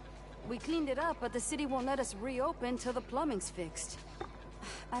burst. We cleaned it up, but the city won't let us reopen till the plumbing's fixed.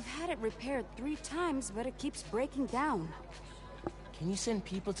 I've had it repaired 3 times, but it keeps breaking down. Can you send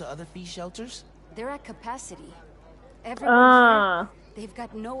people to other Feast shelters? They're at capacity. Everyone's here. They've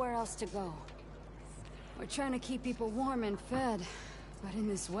got nowhere else to go. We're trying to keep people warm and fed, but in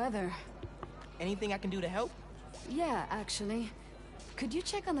this weather... Anything I can do to help? Yeah, actually. Could you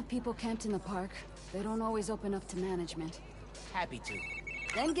check on the people camped in the park? They don't always open up to management. Happy to.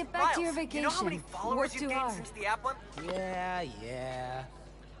 Then get back Miles, to your vacation. you know how many followers Work you've too gained hard. since the app went? Yeah.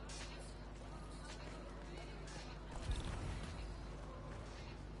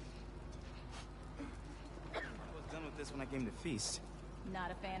 I was done with this when I came to Feast.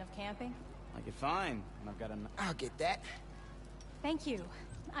 Not a fan of camping? Like it fine, and I've got I'll get that. Thank you.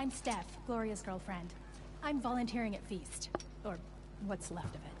 I'm Steph, Gloria's girlfriend. I'm volunteering at Feast. Or what's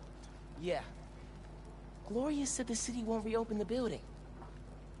left of it. Yeah. Gloria said the city won't reopen the building.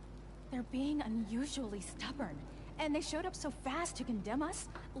 They're being unusually stubborn. And they showed up so fast to condemn us,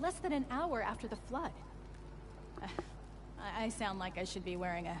 less than an hour after the flood. I sound like I should be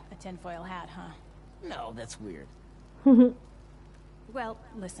wearing a tinfoil hat, huh? No, that's weird. Well,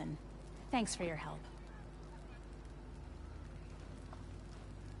 listen. Thanks for your help.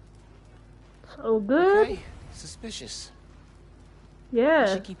 So good. Okay. Suspicious. Yeah.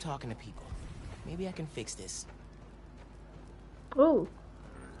 I should keep talking to people. Maybe I can fix this. Oh.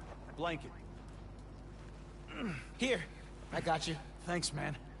 blanket. Here, I got you. Thanks,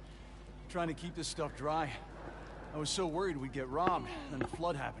 man. Trying to keep this stuff dry. I was so worried we'd get robbed, then the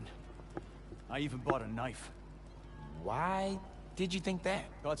flood happened. I even bought a knife. Why did you think that?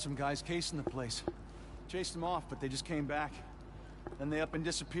 Got some guys casing the place. Chased them off, but they just came back. Then they up and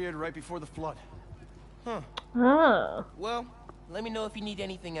disappeared right before the flood. Huh. Oh. Well, let me know if you need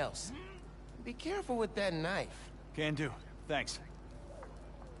anything else. Be careful with that knife. Can do. Thanks.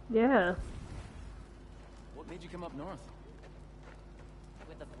 Yeah. What made you come up north?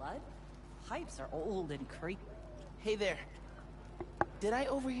 With the flood? Pipes are old and creepy. Hey there. Did I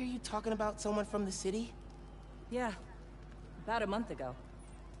overhear you talking about someone from the city? Yeah. About a month ago.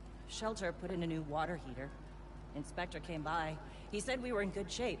 Shelter put in a new water heater. Inspector came by. He said we were in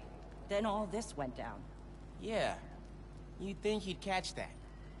good shape. Then all this went down. Yeah. You'd think he'd catch that.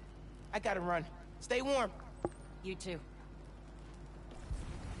 I gotta run. Stay warm. You too.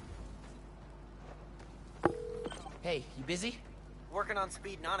 Hey, you busy? Working on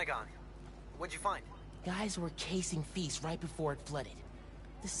Speed Nonagon. What'd you find? Guys were casing Feast right before it flooded.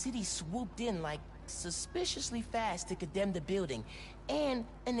 The city swooped in like suspiciously fast to condemn the building, and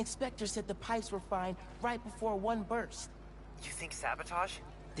an inspector said the pipes were fine right before one burst. You think sabotage?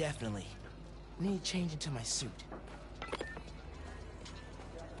 Definitely. Need to change into my suit. I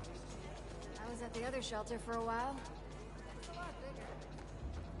was at the other shelter for a while. It's a lot bigger.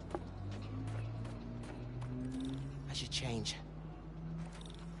 I should change.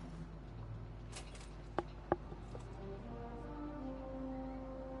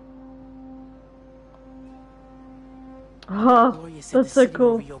 Oh, Gloria said that's so the city will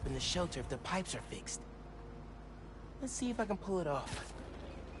cool. reopen the shelter if the pipes are fixed. Let's see if I can pull it off.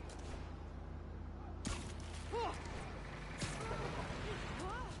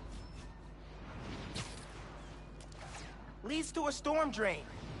 Leads to a storm drain.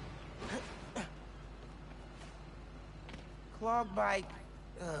 Clogged by,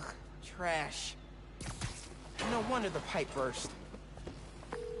 trash. No wonder the pipe burst.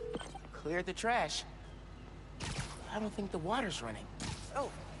 Cleared the trash. I don't think the water's running. Oh,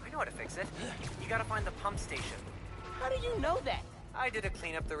 I know how to fix it. You gotta find the pump station. How do you know that? I did a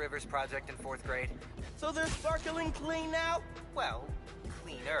Clean Up the Rivers project in 4th grade. So they're sparkling clean now? Well,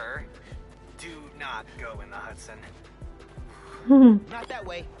 cleaner. Do not go in the Hudson. Not that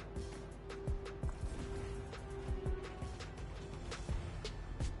way.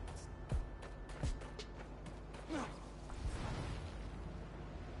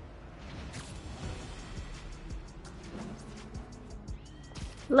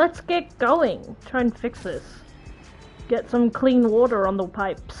 Let's get going. Try and fix this. Get some clean water on the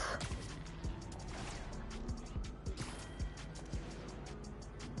pipes.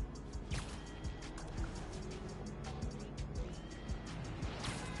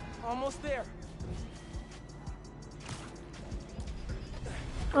 Almost there.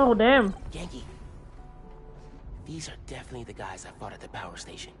 Oh, damn. Yankee. These are definitely the guys I fought at the power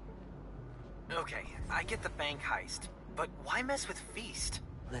station. Okay, I get the bank heist, but why mess with Feast?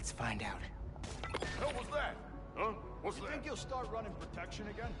 Let's find out. What was that? Huh? What's You that? think he'll start running protection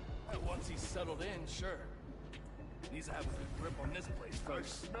again? Once he's settled in, sure. Needs to have a good grip on this place I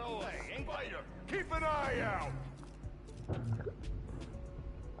first. smell a spider. Keep an eye out.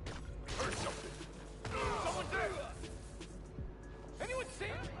 Heard something. Someone there. Anyone see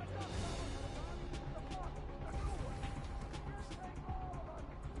him?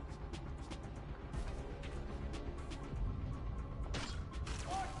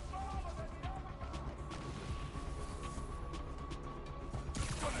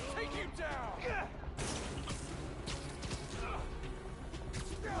 Gonna take him down.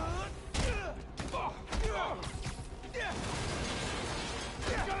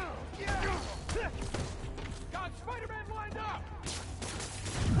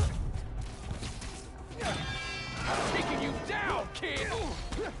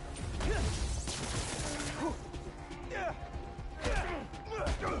 You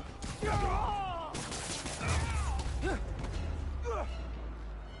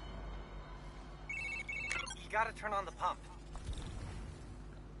gotta turn on the pump.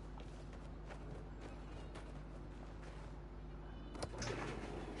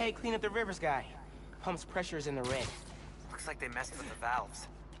 Hey, clean up the rivers guy. Pump's pressure is in the red. Looks like they messed with the valves.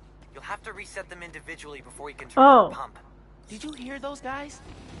 You'll have to reset them individually before you can turn on the pump. Did you hear those guys?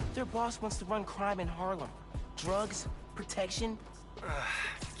 Their boss wants to run crime in Harlem. Drugs, protection.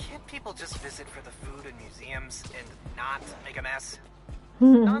 Can't people just visit for the food and museums and not make a mess?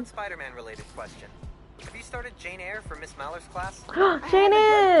 Non-Spider-Man related question. Have you started Jane Eyre for Miss Maller's class? Jane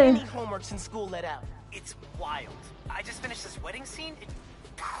Eyre! Any homework since school let out. It's wild. I just finished this wedding scene.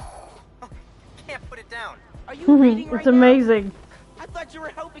 Can't put it down. Are you reading right It's amazing. now? I thought you were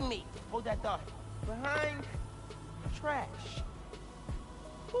helping me. Hold that thought. Behind trash.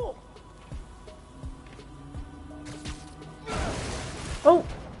 Cool. Oh.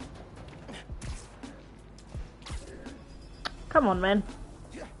 Come on, man.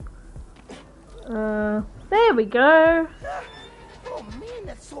 There we go. Oh man,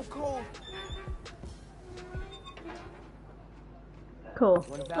 that's so cold. Cool.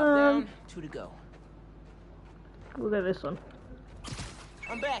 One valve down, 2 to go. Look at this one.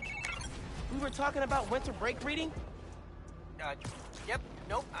 I'm back. We were talking about winter break reading? Yep.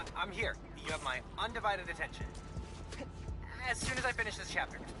 Nope. I'm here. You have my undivided attention. As soon as I finish this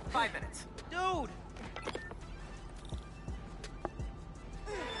chapter. 5 minutes. Dude!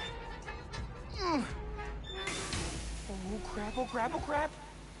 Oh crap, oh crap, oh crap.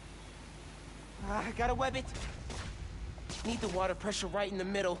 I gotta web it. Need the water pressure right in the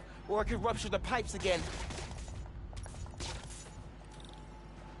middle, or it could rupture the pipes again.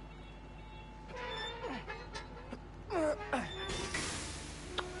 I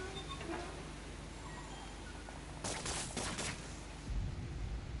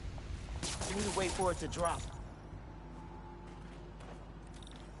need to wait for it to drop.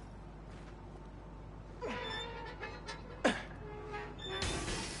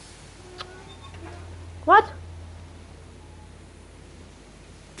 What?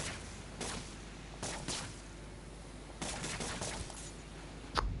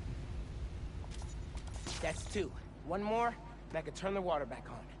 That's 2. One more, and I can turn the water back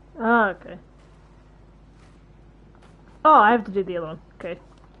on. Oh, okay. Oh, I have to do the other one. Okay.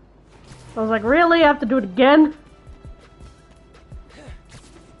 I was like, really? I have to do it again?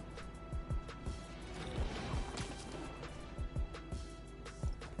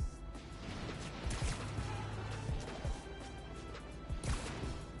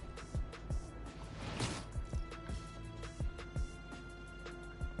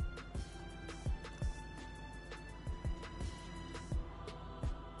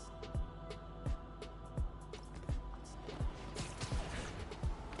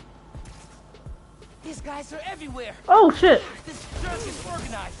 These guys are everywhere. Oh shit! This jerk is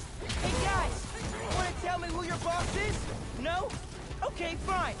organized. Hey guys, want to tell me who your boss is? No? Okay,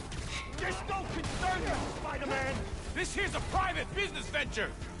 fine. This don't concern you, Spider-Man. This here's a private business venture.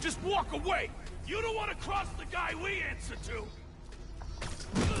 Just walk away. You don't want to cross the guy we answer to.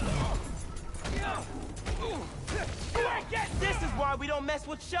 This is why we don't mess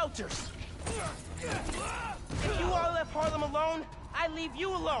with shelters. If you all left Harlem alone, I'd leave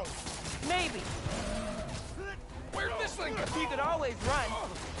you alone. Maybe. Where's this thing? You could always run.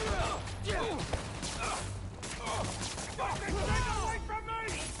 Stay away from me!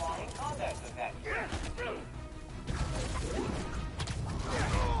 Combat with that.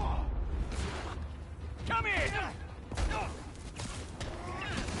 Come here!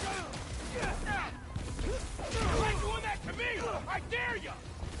 You're not doing that to me! I dare you!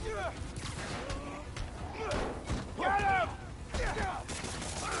 Get him!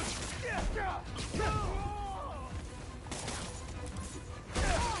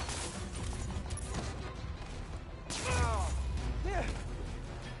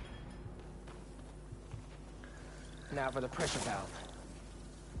 Now for the pressure valve.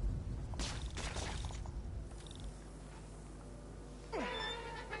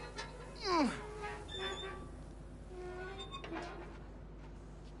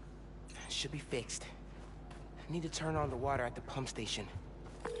 Should be fixed. Need to turn on the water at the pump station.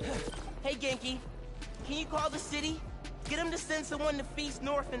 Hey, Genki. Can you call the city? Get them to send someone to Feast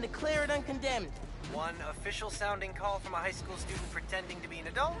North and declare it uncondemned. One official sounding call from a high school student pretending to be an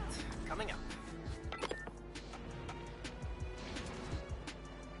adult coming up.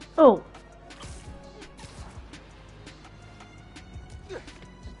 Oh.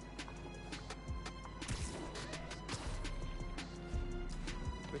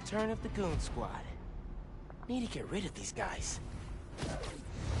 Return of the Goon Squad. Need to get rid of these guys.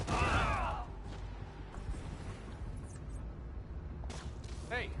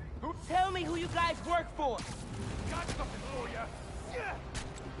 Hey, who? Tell me who you guys work for. Got something for ya.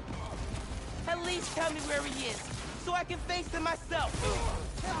 At least tell me where he is, so I can face him myself.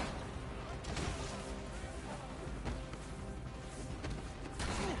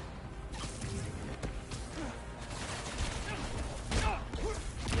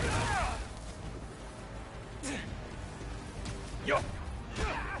 Yo.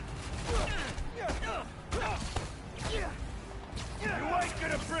 You ain't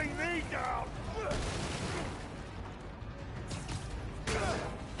gonna bring me down.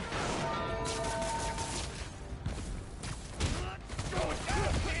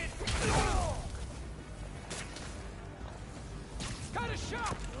 Got a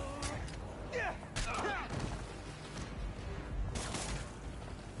shot.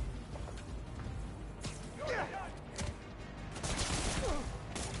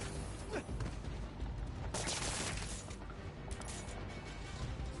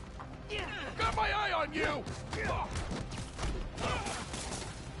 Got my eye on you!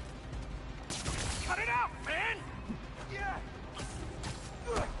 Cut it out, man!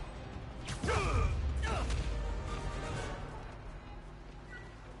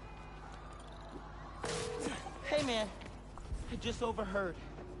 Hey man, I just overheard.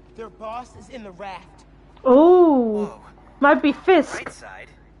 Their boss is in the raft. Oh, might be Fisk. Right side.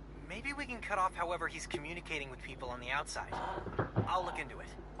 Maybe we can cut off however he's communicating with people on the outside. I'll look into it.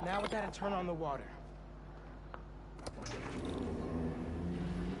 Now we gotta turn on the water.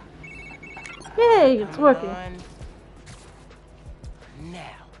 Yay, it's working.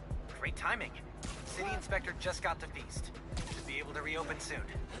 Now. Great timing. City inspector just got to Feast. Should be able to reopen soon.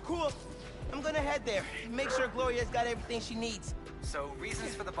 Cool. I'm gonna head there. Make sure Gloria's got everything she needs. So,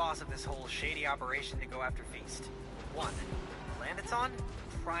 reasons for the boss of this whole shady operation to go after Feast. 1. Land it's on?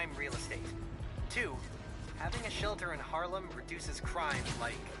 Prime real estate. 2. Having a shelter in Harlem reduces crime,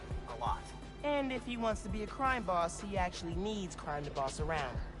 like, a lot. And if he wants to be a crime boss, he actually needs crime to boss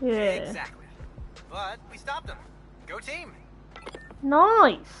around. Yeah. Exactly. But we stopped him. Go team!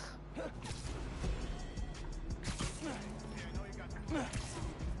 Nice.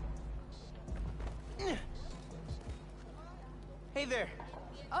 Hey there.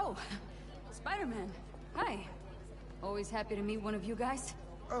 Oh, Spider-Man. Hi. Always happy to meet one of you guys.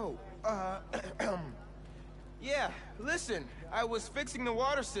 Oh, yeah, listen, I was fixing the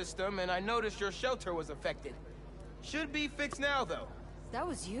water system and I noticed your shelter was affected. Should be fixed now, though. That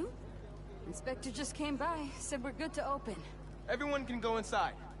was you? Inspector just came by, said we're good to open. Everyone can go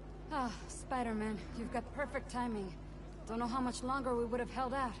inside. Ah, Spider-Man, you've got perfect timing. Don't know how much longer we would have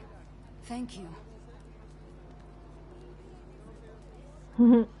held out. Thank you.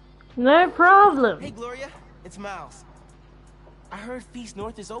 No problem. Hey, Gloria, it's Miles. I heard Feast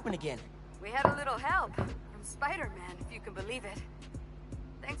North is open again. We had a little help from Spider-Man, if you can believe it.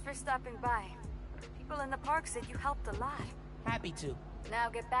 Thanks for stopping by. People in the park said you helped a lot. Happy to. Now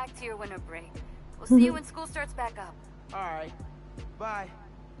get back to your winter break. We'll see you when school starts back up. Alright. Bye.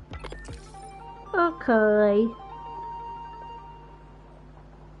 Okay.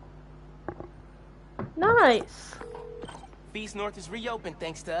 Nice. Feast North is reopened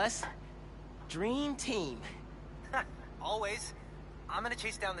thanks to us. Dream team. Always. I'm gonna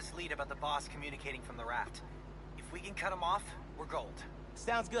chase down this lead about the boss communicating from the raft. If we can cut him off, we're gold.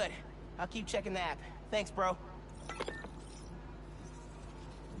 Sounds good. I'll keep checking the app. Thanks, bro.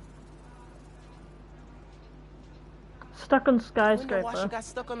 Stuck on I wonder skyscraper. why she got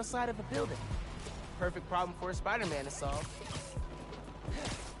stuck on the side of a building. Perfect problem for a Spider-Man to solve.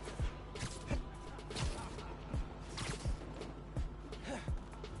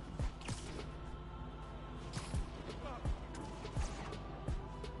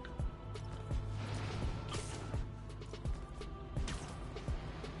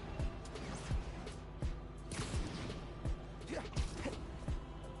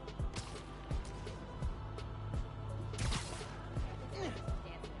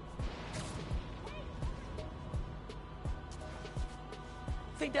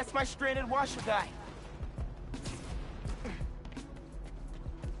 I think that's my stranded washer guy.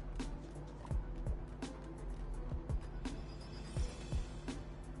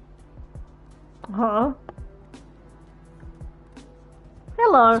 Huh?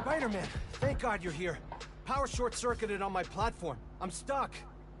 Hello. Spider-Man, thank God you're here. Power short-circuited on my platform. I'm stuck.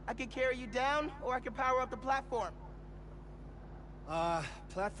 I could carry you down, or I could power up the platform.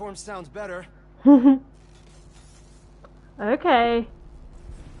 Platform sounds better. Okay.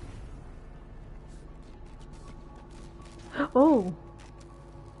 Oh.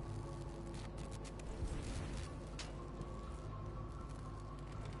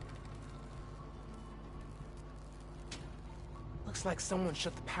 Looks like someone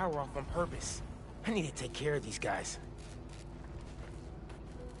shut the power off on purpose. I need to take care of these guys.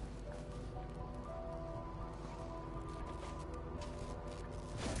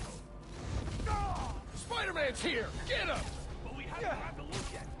 Spider-Man's here! Get him! But we have time to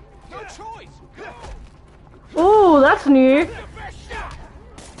look at. No choice! Go! Oh, that's new.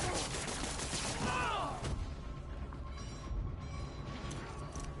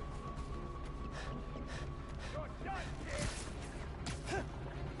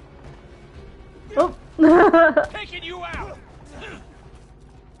 Oh. Taking you out!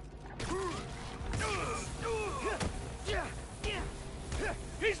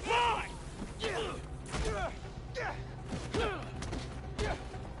 He's mine!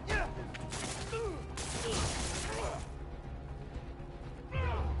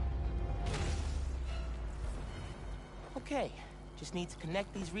 Okay, just need to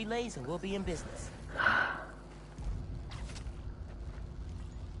connect these relays and we'll be in business.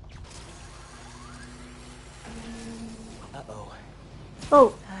 Uh-oh.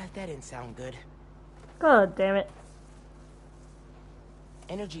 Oh. That didn't sound good. God damn it.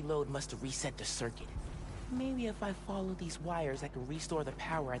 Energy load must have reset the circuit. Maybe if I follow these wires, I can restore the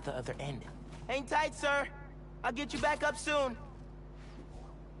power at the other end. Hang tight, sir. I'll get you back up soon.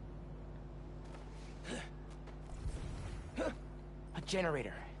 A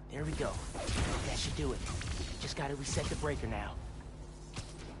generator. There we go. That should do it. Just gotta reset the breaker now.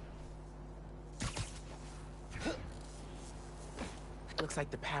 Looks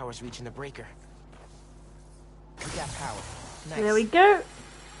like the power's reaching the breaker. We got power. Nice. There we go.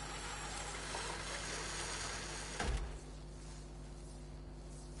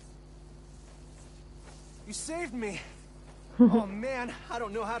 You saved me. Oh man, I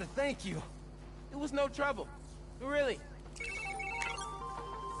don't know how to thank you. It was no trouble. Really.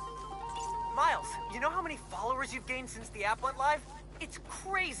 Miles, you know how many followers you've gained since the app went live? It's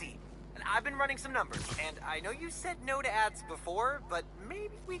crazy. And I've been running some numbers, and I know you said no to ads before, but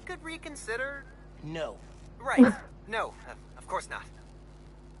maybe we could reconsider? No. Right. No, of course not.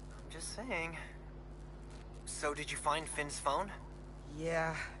 I'm just saying. So did you find Finn's phone?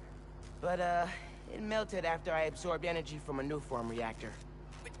 Yeah. But, it melted after I absorbed energy from a Nuform reactor.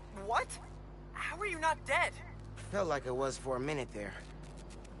 Wait, what? How are you not dead? Felt like it was for a minute there.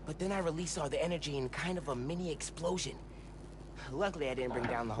 But then I released all the energy in kind of a mini explosion. Luckily, I didn't bring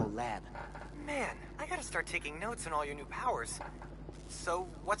down the whole lab. Man, I gotta start taking notes on all your new powers. So,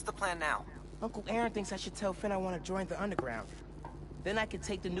 what's the plan now? Uncle Aaron thinks I should tell Finn I want to join the underground. Then I could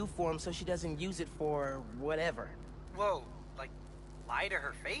take the new form so she doesn't use it for whatever. Whoa, like, lie to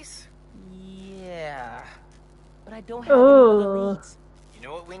her face? Yeah. But I don't have any other leads. You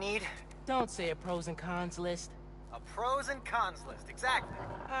know what we need? Don't say a pros and cons list. A pros and cons list, exactly.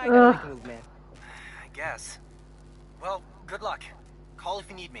 I gotta make a move, man. I guess. Well, good luck. Call if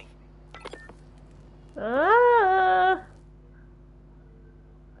you need me. I'm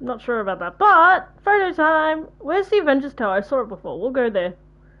not sure about that, but photo time. Where's the Avengers Tower? I saw it before. We'll go there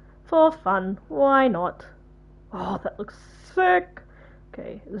for fun. Why not? Oh, that looks sick.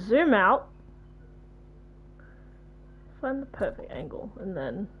 Okay, zoom out. Find the perfect angle, and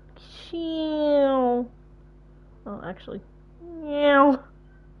then oh, actually, meow.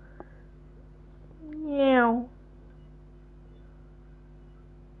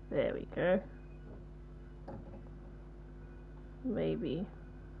 There we go. Maybe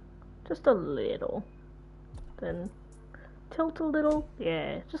just a little. Then tilt a little.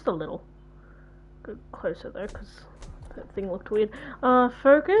 Yeah, just a little. Go closer though, because that thing looked weird.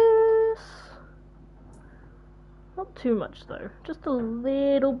 Focus. Not too much though. Just a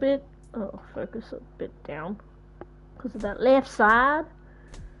little bit. Oh, focus a bit down. Because of that left side.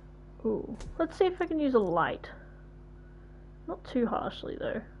 Ooh. Let's see if I can use a light. Not too harshly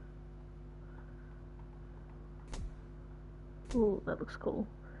though. Ooh, that looks cool.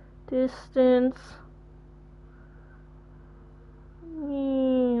 Distance.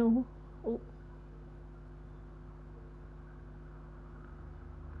 Ooh.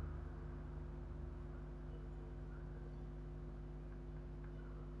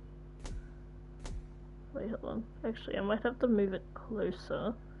 Wait, hold on. Actually, I might have to move it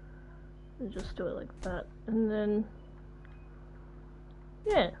closer. And just do it like that. And then...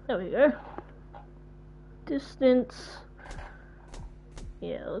 yeah, there we go. Distance.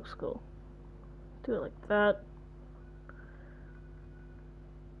 Yeah, it looks cool. Do it like that.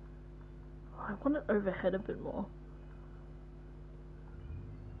 Oh, I want it overhead a bit more.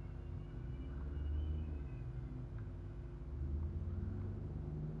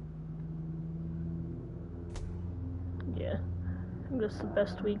 Yeah, I think that's the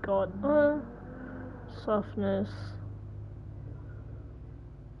best we got. Softness.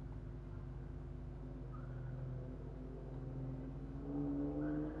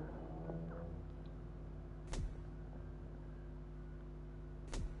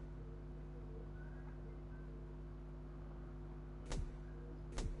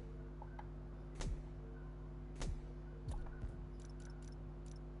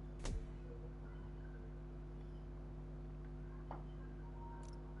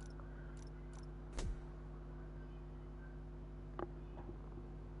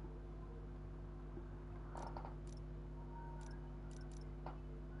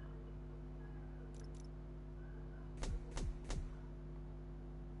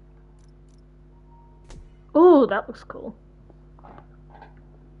 Oh, that looks cool.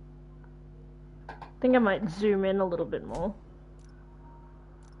 I think I might zoom in a little bit more.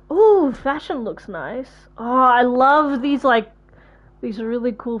 Ooh, fashion looks nice. Oh, I love these, like, these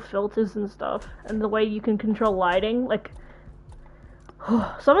really cool filters and stuff. And the way you can control lighting. Like,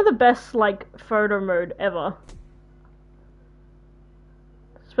 some of the best, like, photo mode ever.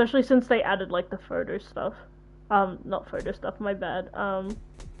 Especially since they added, like, the photo stuff. Not photo stuff, my bad.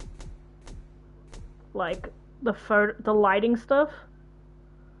 Like, the lighting stuff.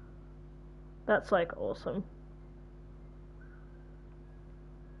 That's, like, awesome.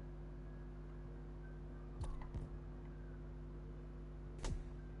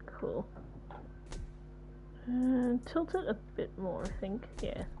 Cool. Tilt it a bit more, I think.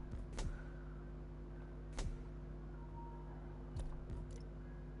 Yeah.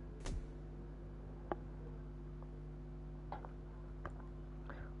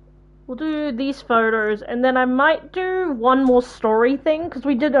 We'll do these photos, and then I might do one more story thing, because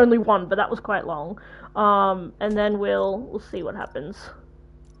we did only one, but that was quite long. And then we'll see what happens.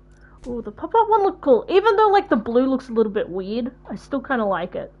 Ooh, the pop-up one looked cool. Even though, like, the blue looks a little bit weird, I still kind of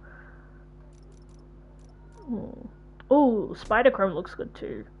like it. Ooh, Spider-Chrome looks good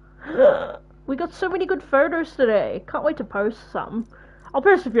too. We got so many good photos today. Can't wait to post some. I'll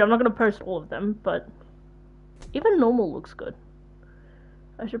post a few. I'm not going to post all of them, but even normal looks good.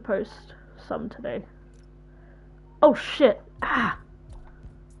 I should post some today. Oh shit! Ah!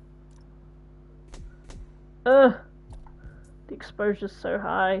 Ugh! The exposure's so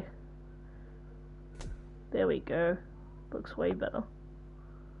high. There we go. Looks way better.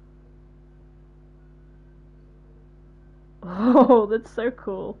 Oh, that's so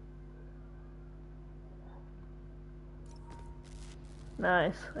cool.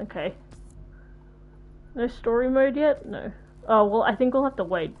 Nice, okay. No story mode yet? No. Oh, well, I think we'll have to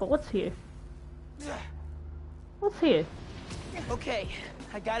wait, but what's here? What's here? Okay,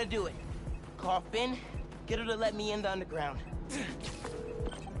 I gotta do it. Call Finn, get her to let me in the underground.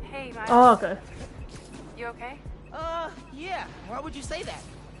 Hey, Miles. Oh, okay. You okay? Yeah. Why would you say that?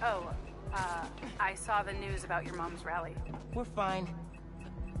 Oh, I saw the news about your mom's rally. We're fine.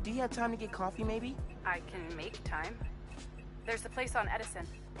 Do you have time to get coffee, maybe? I can make time. There's a place on Edison,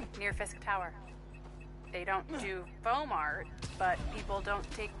 near Fisk Tower. They don't do foam art, but people don't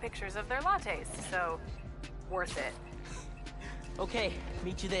take pictures of their lattes, so worth it. Okay,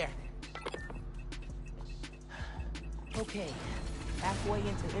 meet you there. Okay, halfway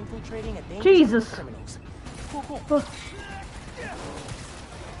into infiltrating a dangerous Jesus. group of criminals. Cool. Oh.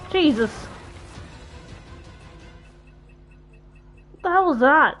 Jesus. What the hell was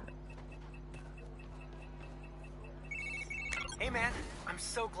that? Hey man, I'm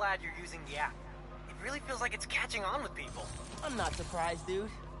so glad you're using the app. It really feels like it's catching on with people. I'm not surprised, dude.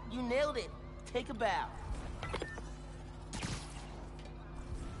 You nailed it. Take a bow.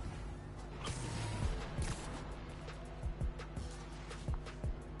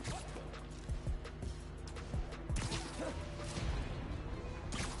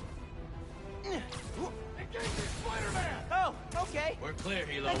 Spider-Man! Oh, okay. We're clear,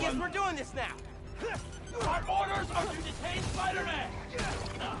 Hilo I guess 1. we're doing this now. Our orders are to detain Spider-Man!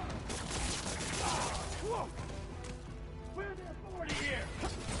 We're the authority here!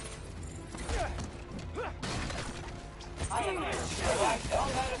 I am here to select all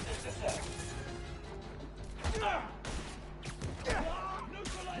medicine to set.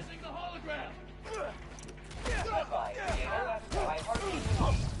 Neutralizing the hologram! Goodbye,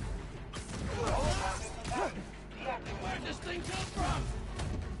 where'd this thing come from?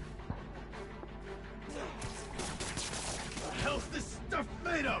 What the hell's this stuff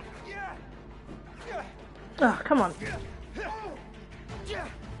made of? Oh, come on.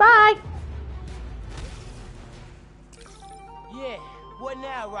 Bye! Yeah, what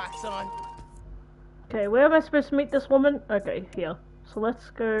now, Roxanne? Okay, where am I supposed to meet this woman? Okay, here. So let's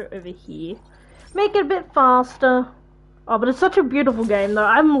go over here. Make it a bit faster. Oh, but it's such a beautiful game, though.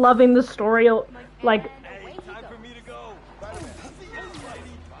 I'm loving the story. Like, Time for me to go.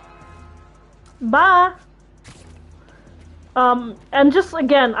 bye! And just,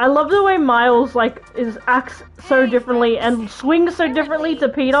 again, I love the way Miles, like, acts so differently and swings so differently to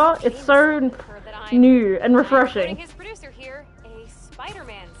Peter. It's so new and refreshing. His producer here, a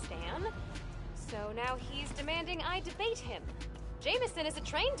Spider-Man stan. So now he's demanding I debate him. Jameson is a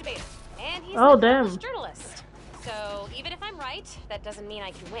trained debater, and he's Oh, an damn. accomplished journalist. So even if I'm right, that doesn't mean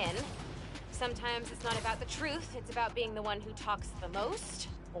I can win. Sometimes it's not about the truth, it's about being the one who talks the most,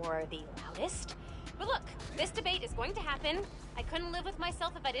 or the loudest. But look, this debate is going to happen. I couldn't live with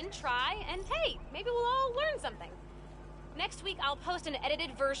myself if I didn't try, and hey, maybe we'll all learn something. Next week, I'll post an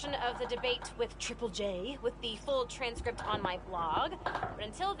edited version of the debate with Triple J with the full transcript on my blog. But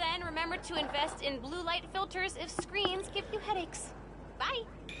until then, remember to invest in blue light filters if screens give you headaches. Bye.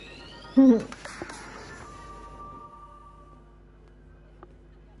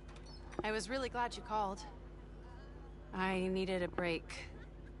 I was really glad you called. I needed a break.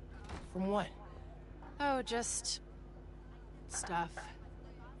 From what? Oh, just... stuff.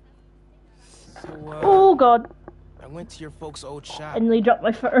 So, oh god. I went to your folks' old shop. I nearly dropped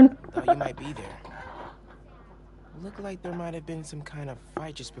my phone. Thought you might be there. Looked like there might have been some kind of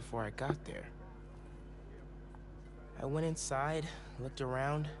fight just before I got there. I went inside, looked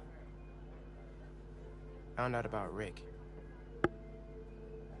around, found out about Rick. I'm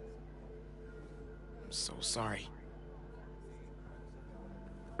so sorry.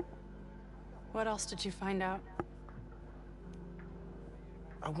 What else did you find out?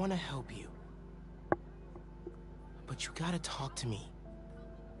 I want to help you. But you gotta talk to me.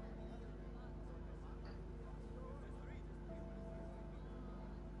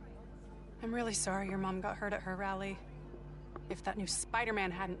 I'm really sorry your mom got hurt at her rally. If that new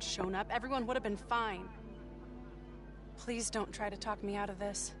Spider-Man hadn't shown up, everyone would have been fine. Please don't try to talk me out of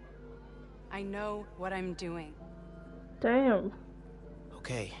this. I know what I'm doing. Damn.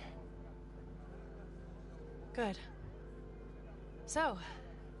 Okay. Good. So,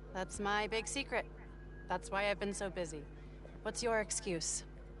 that's my big secret. That's why I've been so busy. What's your excuse?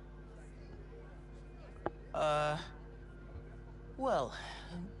 Well,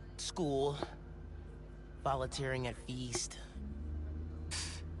 school, volunteering at Feast.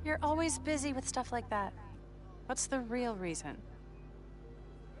 You're always busy with stuff like that. What's the real reason?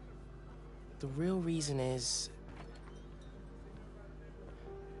 The real reason is...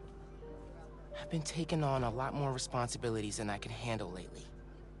 I've been taking on a lot more responsibilities than I can handle lately.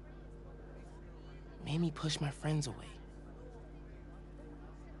 Made me push my friends away.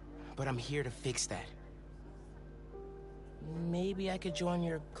 But I'm here to fix that. Maybe I could join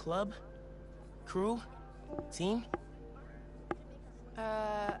your club? Crew? Team?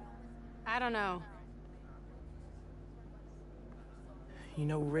 I don't know. You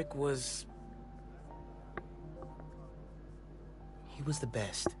know, Rick was... he was the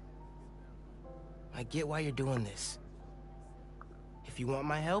best. I get why you're doing this. If you want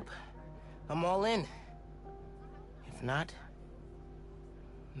my help, I'm all in. If not,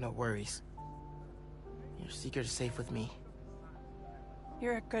 no worries. Your secret is safe with me.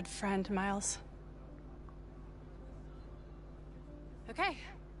 You're a good friend, Miles. Okay,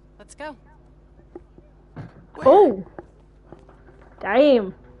 let's go. Where? Oh!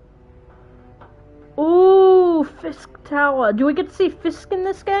 Damn. Ooh, Fisk Tower. Do we get to see Fisk in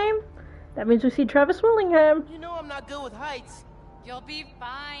this game? That means we see Travis Willingham. You know I'm not good with heights. You'll be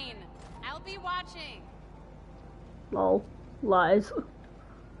fine. I'll be watching. Lol. Lies.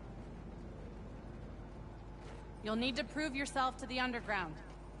 You'll need to prove yourself to the underground.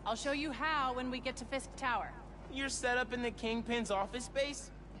 I'll show you how when we get to Fisk Tower. You're set up in the Kingpin's office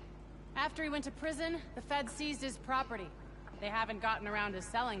space? After he went to prison, the feds seized his property. They haven't gotten around to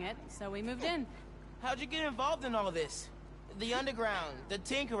selling it, so we moved in. How'd you get involved in all this? The underground, the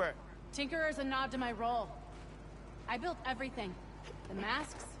Tinkerer. Tinkerer's a nod to my role. I built everything. The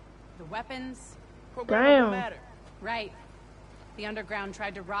masks, the weapons. Damn. Matter. Right. The underground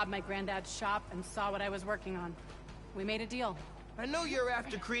tried to rob my granddad's shop and saw what I was working on. We made a deal. I know you're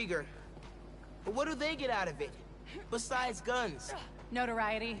after Krieger, but what do they get out of it? Besides guns?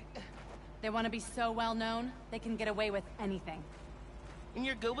 Notoriety. They want to be so well known, they can get away with anything. And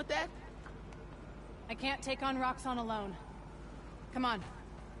you're good with that? I can't take on Roxxon alone. Come on.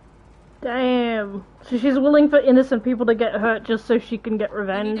 Damn. So she's willing for innocent people to get hurt just so she can get You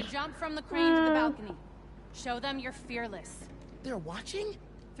revenge. need to jump from the crane to the balcony. Show them you're fearless. They're watching?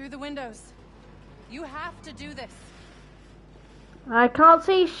 Through the windows. You have to do this. I can't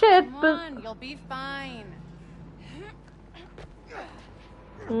see shit, Come but... on, you'll be fine.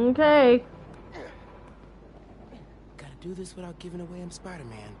 Okay. Gotta do this without giving away I'm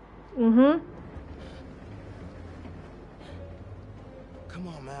Spider-Man. Mm-hmm. Come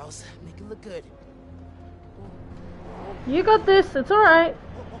on, Miles. Make it look good. You got this. It's alright.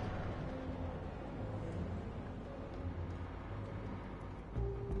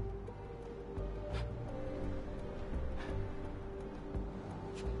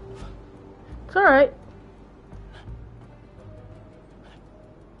 It's alright.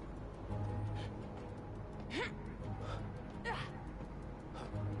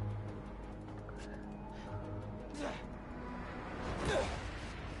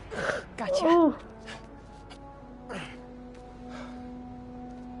 Gotcha. Oh.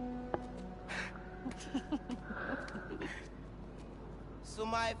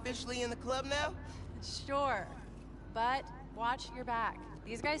 am I officially in the club now? Sure, but watch your back.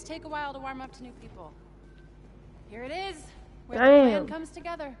 These guys take a while to warm up to new people. Here it is, where the plan comes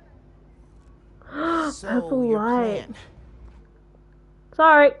together. Purple light.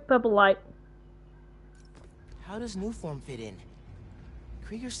 Sorry, purple light. How does Newform fit in?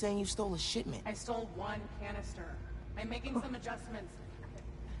 Krieger's saying you stole a shipment. I stole one canister. I'm making some adjustments.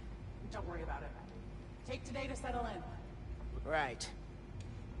 Don't worry about it. Take today to settle in. Right.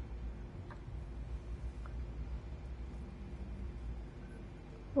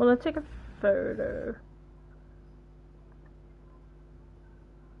 Well, let's take a photo.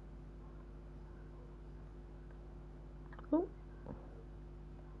 Oh.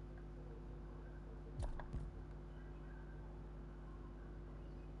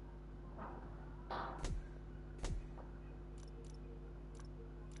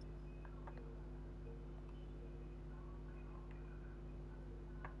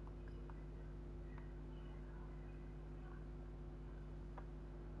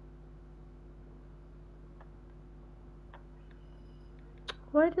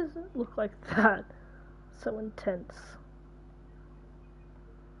 Why does it look like that? So intense.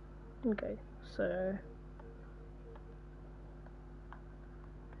 Okay, so...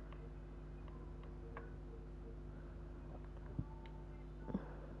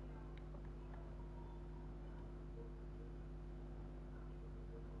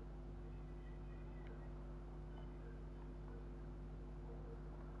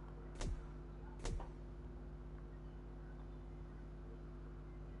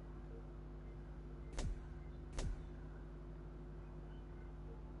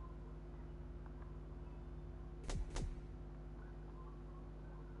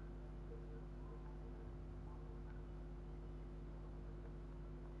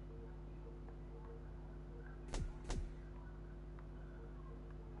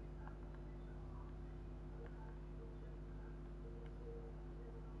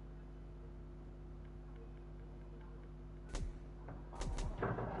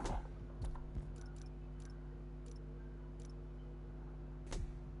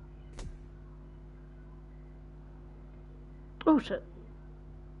 Oh shit.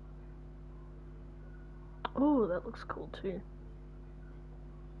 Oh, that looks cool too.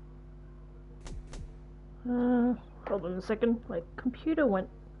 Hold on a second. My computer went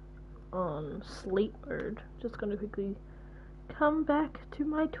on sleep mode. Just gonna quickly come back to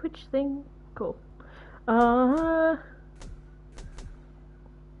my Twitch thing. Cool.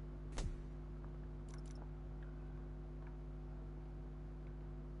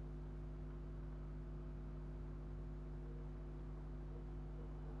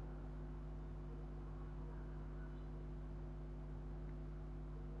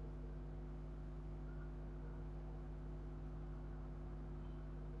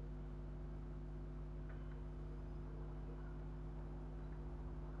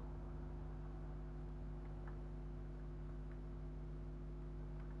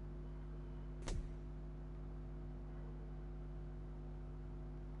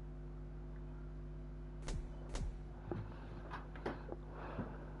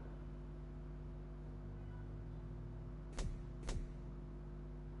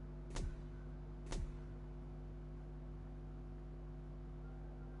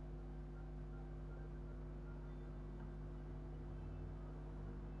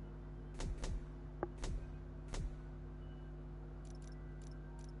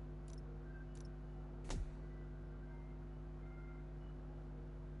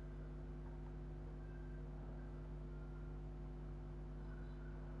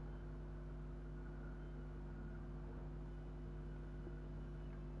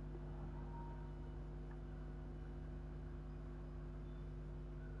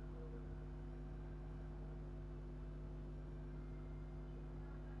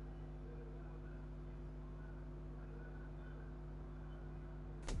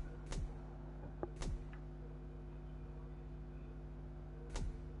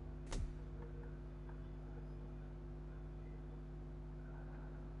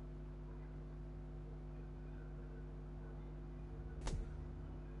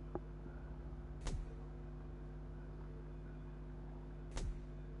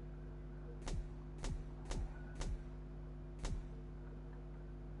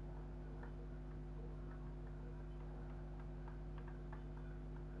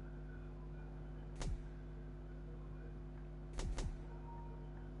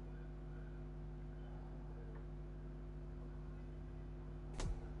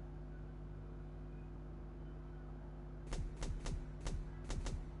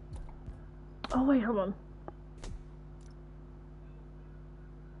 Oh wait, hold on.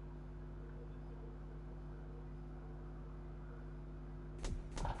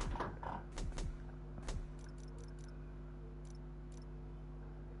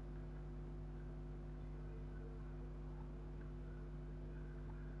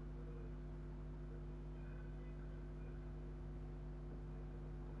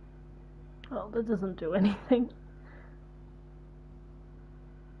 Oh, that doesn't do anything.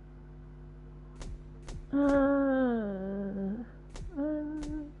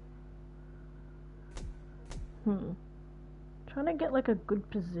 Trying to get like a good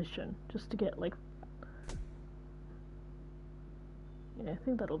position, just to get like... Yeah, I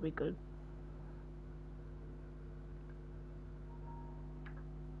think that'll be good.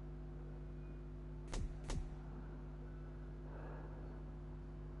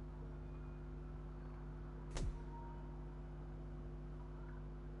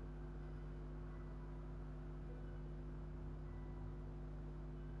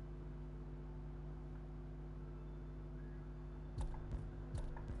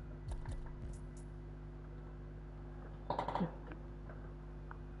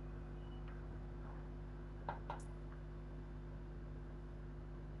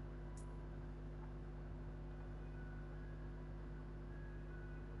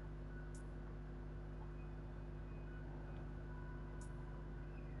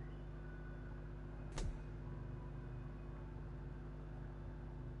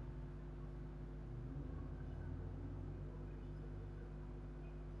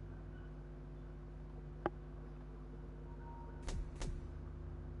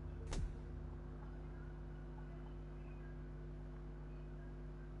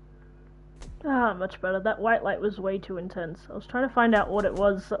 Ah, much better. That white light was way too intense. I was trying to find out what it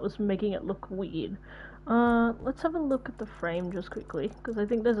was that was making it look weird. Let's have a look at the frame just quickly, because I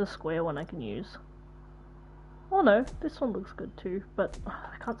think there's a square one I can use. Oh no, this one looks good too, but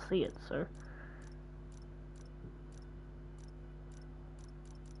I can't see it, so...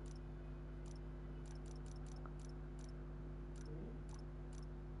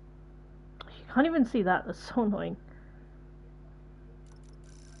 You can't even see that, that's so annoying.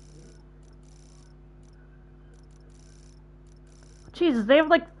 Jesus, they have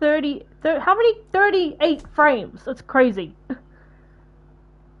like 30 how many? 38 frames. That's crazy.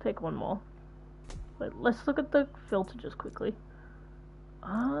 Take one more. But let's look at the filter just quickly.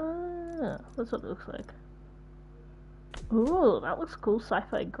 Ah, that's what it looks like. Ooh, that looks cool.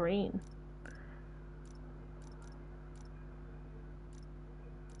 Sci-fi green.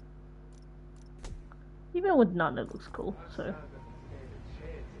 Even with none, it looks cool, so.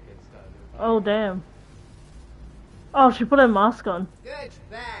 Oh, damn. Oh, she put her mask on. Good,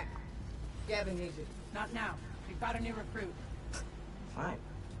 back. Gavin needs it. Not now. We've got a new recruit. Fine.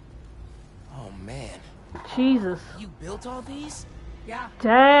 Oh man. Jesus. You built all these? Yeah.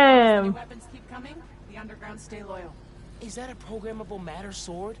 Damn. New weapons keep coming. The underground stay loyal. Is that a programmable matter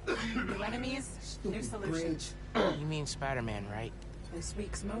sword? New enemies, new solutions. You mean Spiderman, right? This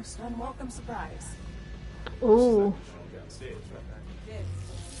week's most unwelcome surprise. Ooh. Gavin's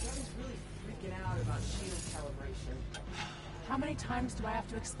really freaking out about shield calibration. How many times do I have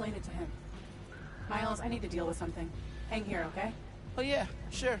to explain it to him? Miles, I need to deal with something. Hang here, okay? Oh yeah,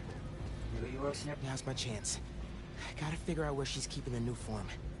 sure. Now's my chance. I gotta figure out where she's keeping the new form.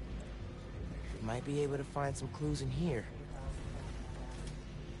 Might be able to find some clues in here.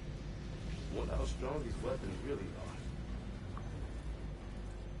 Wonder how strong these weapons really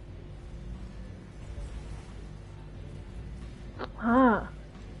are. Ah.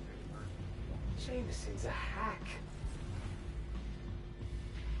 Jameson's a hack.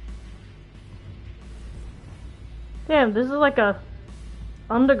 Damn, this is like a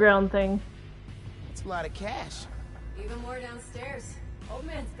underground thing. It's a lot of cash. Even more downstairs. Old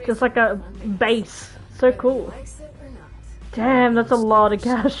man's Just like a base. So cool. likes it or not. Damn, that's a lot of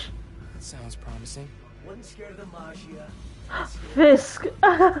cash. That sounds promising. Wasn't scared of the Magia. Fisk.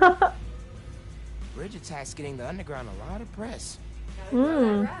 Bridge attack's getting the underground a lot of press. Gotta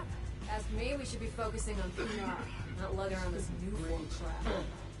throw that rap. Ask me, we should be focusing on PR, not lugging around this new form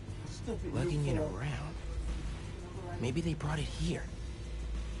crap. Lugging it around. Maybe they brought it here.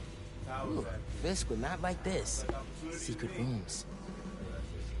 Ooh, Fisk would not like this. Secret rooms.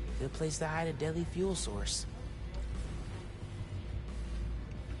 Good place to hide a deadly fuel source.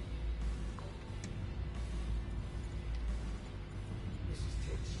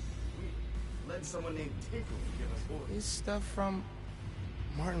 Let someone named Tinker give us orders. This stuff from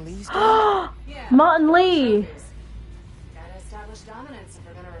Martin Lee's Yeah. Martin Lee. Gotta establish dominance if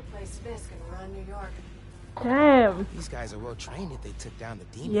we're gonna replace Fisk and run New York. Damn. These guys are well trained if they took down the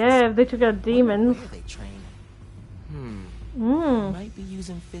demons. Yeah, if they took out demons. Where they train? Might be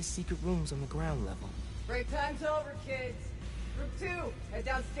using Fisk's secret rooms on the ground level. Break time's over, kids. Group 2, head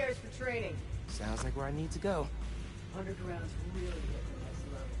downstairs for training. Sounds like where I need to go. Underground's really hitting the next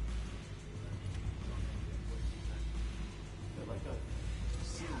level. Feel like I've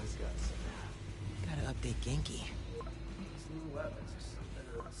seen this guy somewhere. Gotta update Genki. These new weapons are something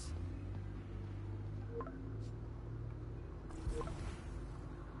else.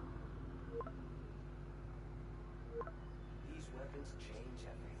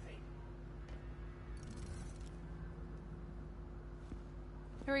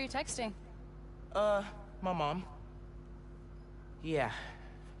 Who are you texting? My mom. Yeah,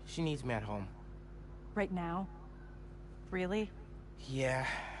 she needs me at home. Right now? Really? Yeah,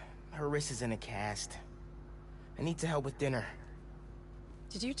 her wrist is in a cast. I need to help with dinner.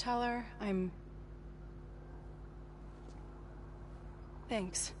 Did you tell her I'm...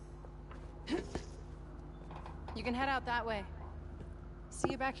 Thanks. You can head out that way.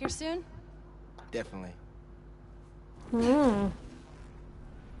 See you back here soon? Definitely. Hmm.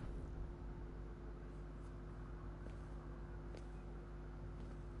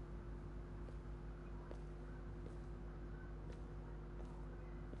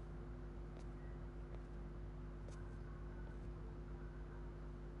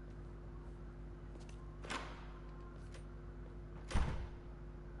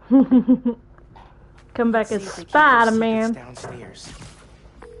 Come back as Spiderman. Downstairs.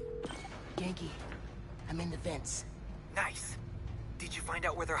 Genki, I'm in the vents. Nice. Did you find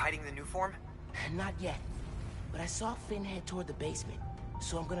out where they're hiding the new form? Not yet, but I saw Finn head toward the basement,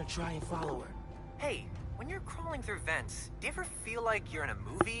 so I'm gonna try and follow her. Hey, when you're crawling through vents, do you ever feel like you're in a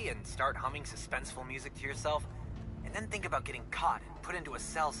movie and start humming suspenseful music to yourself? And then think about getting caught and put into a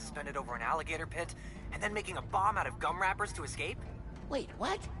cell suspended over an alligator pit, and then making a bomb out of gum wrappers to escape? Wait,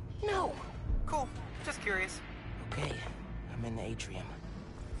 what? No! Cool. Just curious. Okay, I'm in the atrium.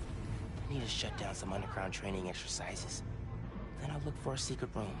 I need to shut down some underground training exercises. Then I'll look for a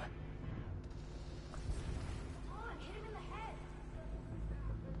secret room.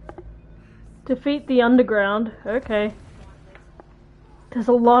 Defeat the underground. Okay. There's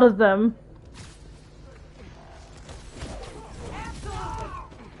a lot of them.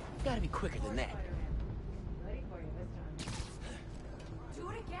 Gotta be quicker than that. Do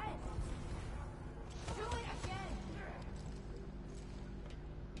it again. Do it again.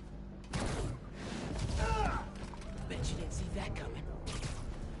 Bet you didn't see that coming.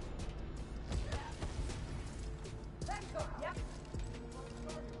 Let's go. Yep.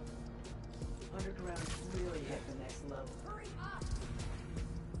 Underground really hit the next level. Hurry up.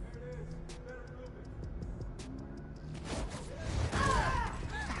 I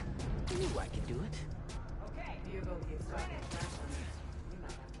knew I could do it. Okay, vehicle keeps starting to crash on us. We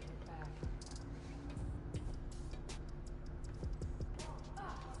might have to hit back. I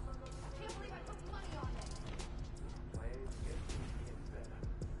can't believe I put money on it.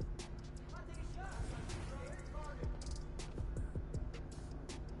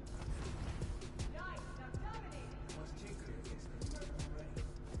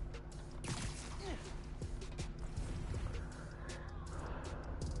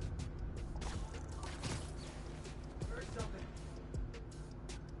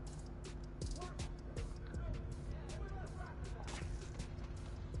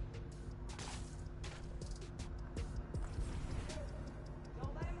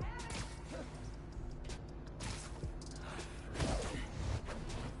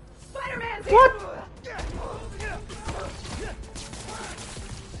 Spider-Man's here! What?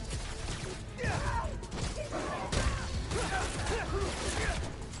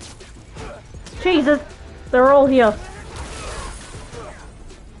 Jesus, they're all here.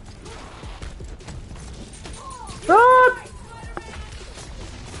 Ah!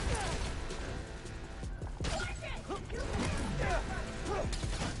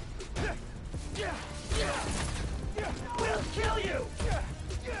 We'll kill you!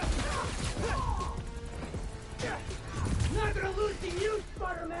 Not gonna lose to you,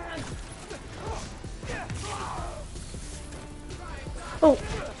 Spider-Man! Oh.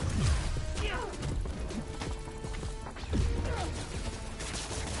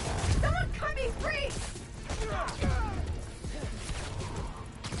 Someone cut me free!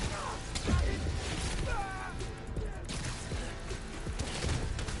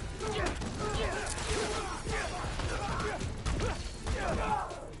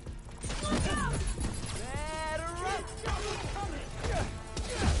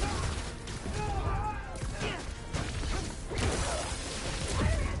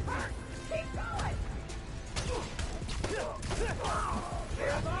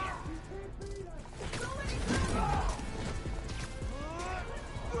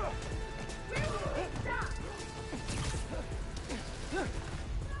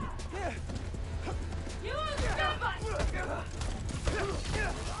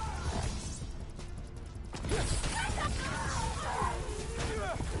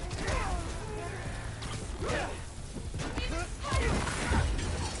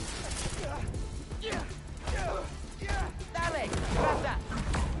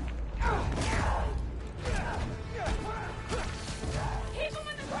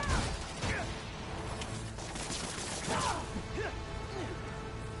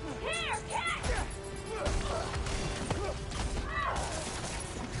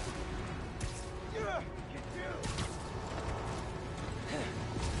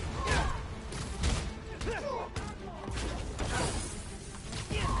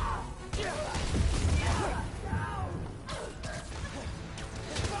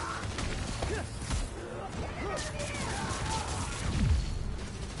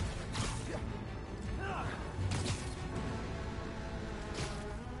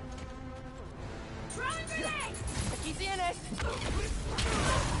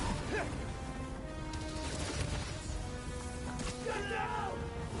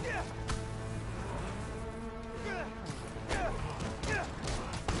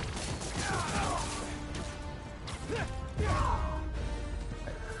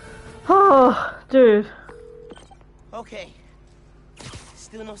 Oh, dude. Okay.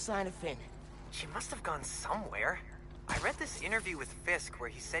 Still no sign of Finn. She must have gone somewhere. I read this interview with Fisk where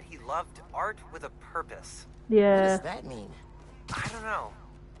he said he loved art with a purpose. Yeah. What does that mean? I don't know.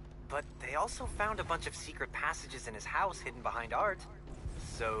 But they also found a bunch of secret passages in his house hidden behind art.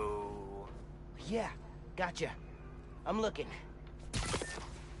 So... Yeah, gotcha. I'm looking.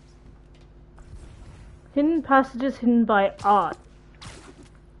 Hidden passages hidden by art.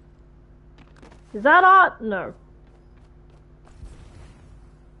 Is that art? No.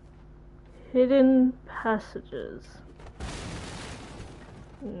 Hidden passages.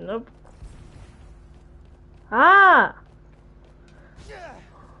 Nope. Ah!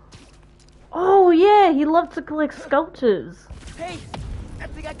 Oh yeah, he loved to collect sculptures. Hey, I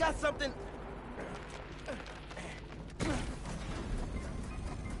think I got something.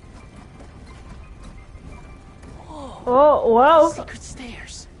 Oh, wow. Secret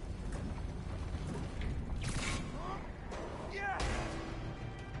stairs.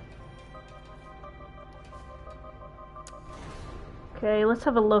 Okay, let's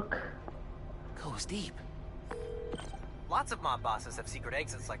have a look. Goes deep. Lots of mob bosses have secret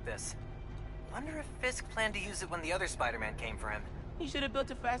exits like this. Wonder if Fisk planned to use it when the other Spider-Man came for him. He should have built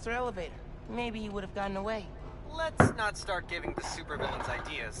a faster elevator. Maybe he would have gotten away. Let's not start giving the supervillains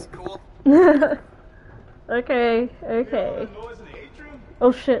ideas, cool? Okay, okay.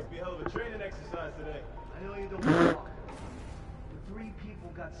 Oh shit. I know you don't talk. 3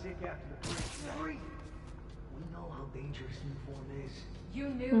 people got sick after the break. 3! We know how dangerous new form is. You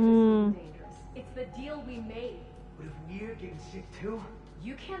knew this was dangerous. It's the deal we made. But if we're getting sick too?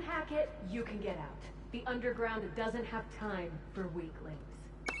 You can't hack it, you can get out. The underground doesn't have time for weaklings.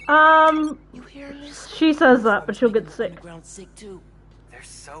 You hear this? She says that, but she'll get sick. Underground sick too. They're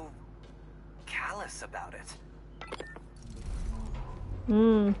so callous about it.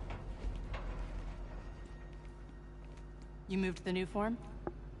 Hmm. You moved the new form?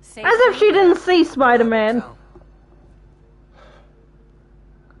 As if she didn't see Spider-Man.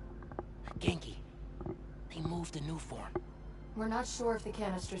 Genki, they moved the new form. We're not sure if the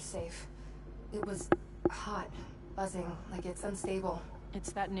canister's safe. It was hot, buzzing, like it's unstable.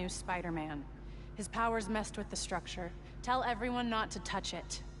 It's that new Spider-Man. His powers messed with the structure. Tell everyone not to touch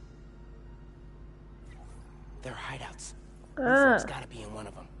it. They're hideouts. Ah. It's gotta be in one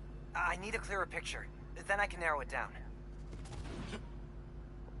of them. I need a clearer picture. Then I can narrow it down.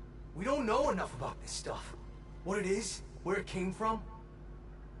 We don't know enough about this stuff. What it is, where it came from.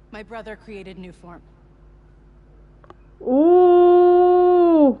 My brother created new form.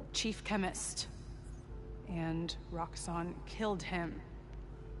 Ooh. Chief chemist. And Roxxon killed him.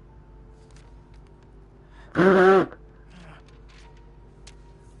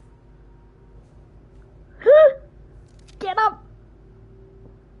 Get up!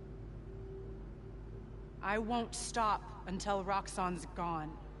 I won't stop until Roxxon's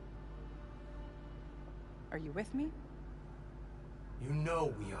gone. Are you with me? You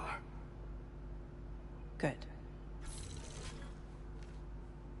know we are. Good.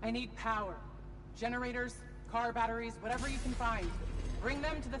 I need power. Generators, car batteries, whatever you can find. Bring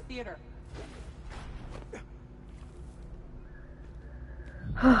them to the theater.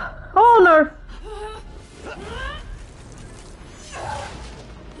 Oh no!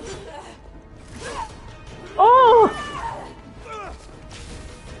 Oh!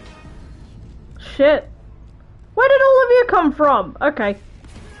 Shit. Where did all of you come from? Okay.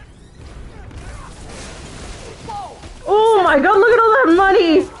 Oh my god, look at all that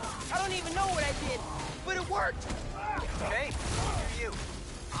money! I don't even know what I did, but it worked. Okay, you.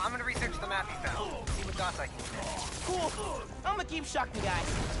 I'm gonna research the map you found. See what dots I can connect. Cool. I'm gonna keep shocking guys.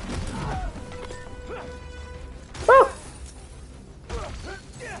 Oh.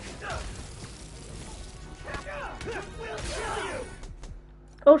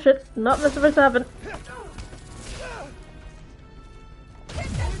 Oh shit, not this supposed to happen.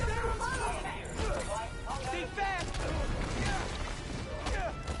 Stay fast.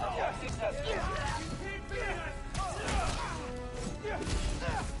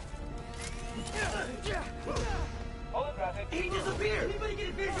 He disappeared! Anybody get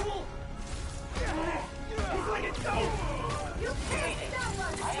a visual? He's like a ghost! You can't stop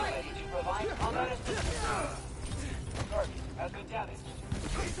us! I am ready to provide combat assistance. Target has been damaged.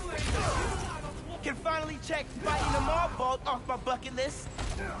 Can finally check fighting the mob vault off my bucket list.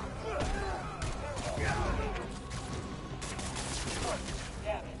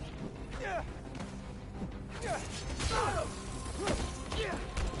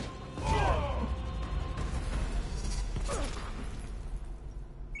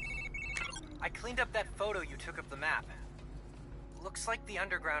 I cleaned up that photo you took of the map. Looks like the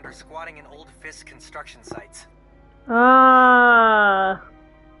underground are squatting in old Fisk construction sites.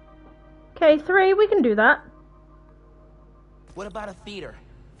 Okay, 3, we can do that. What about a theater?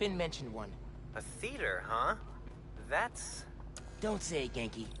 Finn mentioned one. A theater, huh? That's... Don't say it,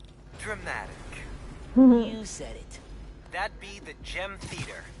 Genki. dramatic. You said it. That'd be the Gem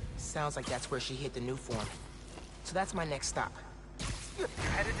Theater. Sounds like that's where she hit the new form. So that's my next stop. You're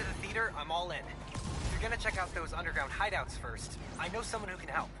headed to the theater, I'm all in. If you're gonna check out those underground hideouts first, I know someone who can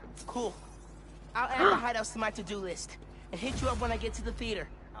help. Cool. I'll add the hideouts to my to-do list and hit you up when I get to the theater.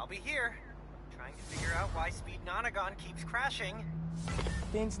 I'll be here, trying to figure out why Speed Nonagon keeps crashing.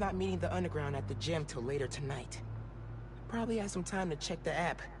 Finn's not meeting the underground at the gym till later tonight. Probably has some time to check the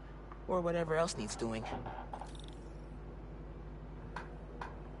app, or whatever else needs doing.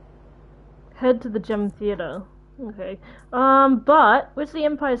 Head to the Gem Theater. Okay. But where's the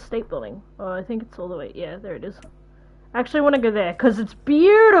Empire State Building? Oh, I think it's all the way. Yeah, there it is. I actually want to go there because it's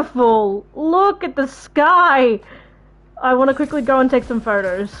beautiful. Look at the sky. I want to quickly go and take some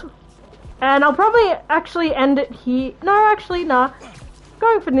photos. And I'll probably actually end it here. No, actually, nah.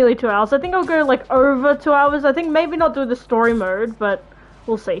 Going for nearly 2 hours. I think I'll go like over 2 hours. I think maybe not do the story mode, but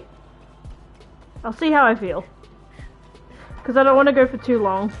we'll see. I'll see how I feel. Because I don't want to go for too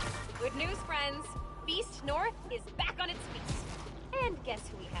long. Good news, friends. Beast North is back on its feet. And guess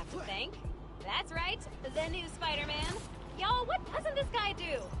who we have to thank? That's right, the new Spider-Man. Y'all, what doesn't this guy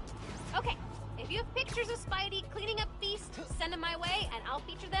do? Okay, if you have pictures of Spidey cleaning up Feast, send them my way and I'll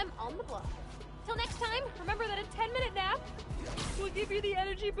feature them on the blog. Till next time, remember that a 10-minute nap will give you the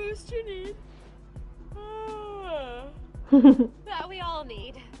energy boost you need. That we all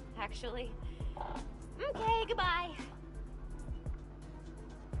need, actually. Okay, goodbye.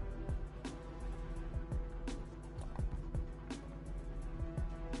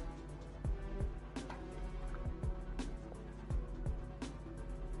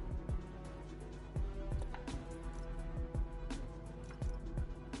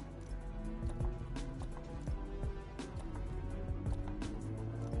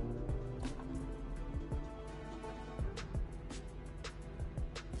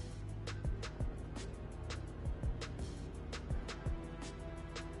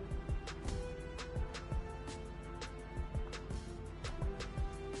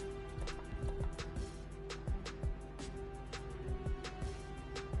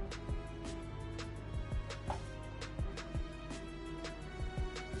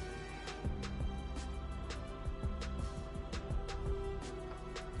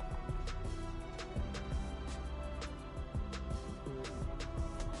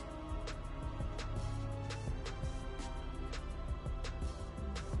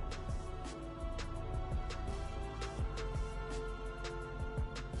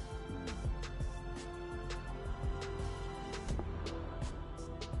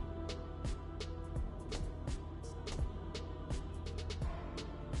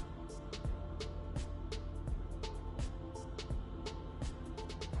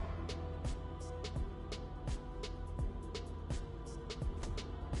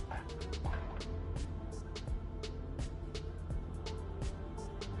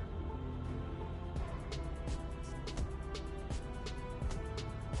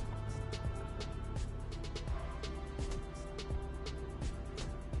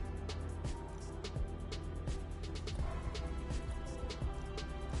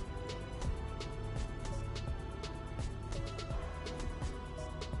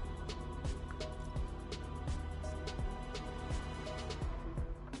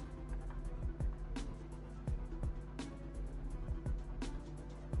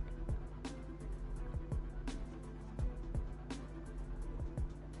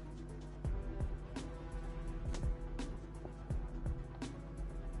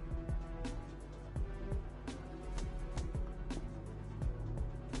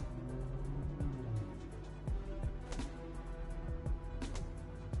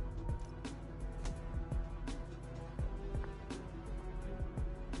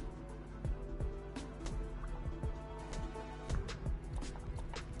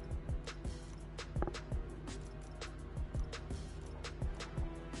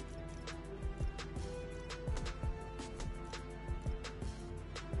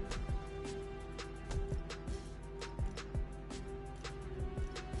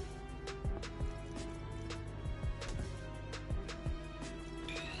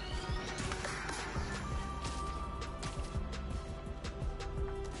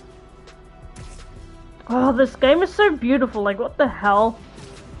 Oh, this game is so beautiful, like what the hell?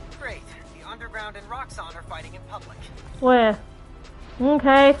 Great, the Underground and Roxxon are fighting in public. Where?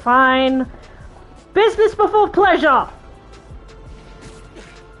 Okay, fine. Business before pleasure!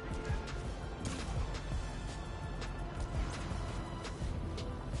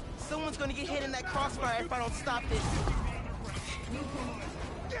 Everyone's gonna get hit in that crossfire if I don't stop this.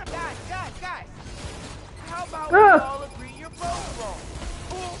 Guys! How about we all agree you're both wrong?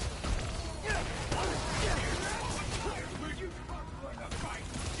 Cool?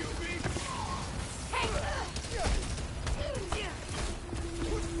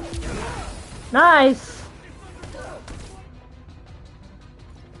 Nice!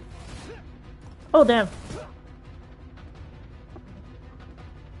 Oh, damn.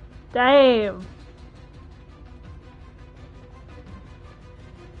 Damn.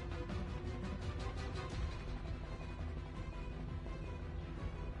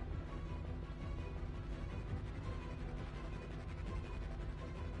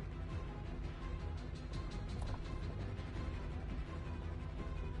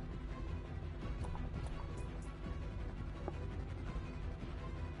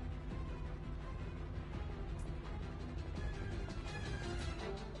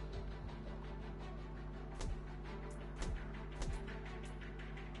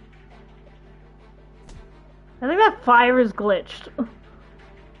 I think that fire is glitched.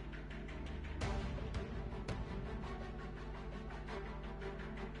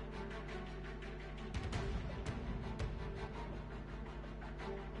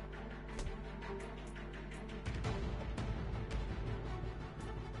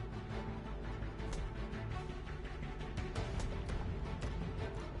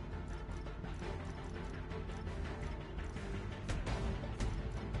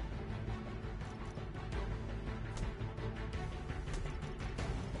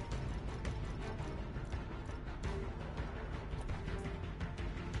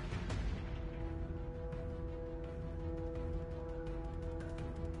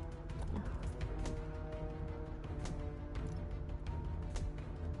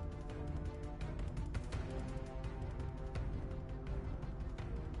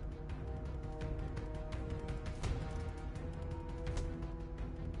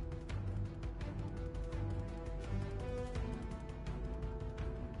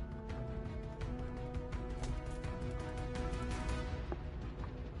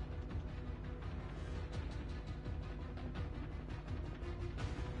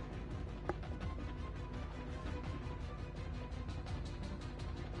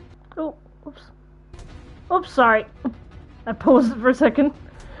 Oh, oops. Oops, sorry. I paused it for a second.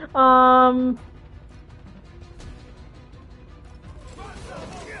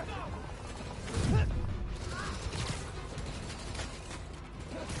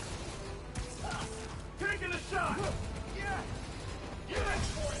 Taking a shot!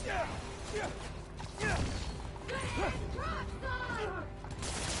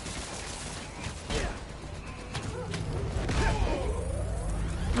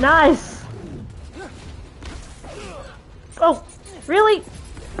 Nice! Oh, really?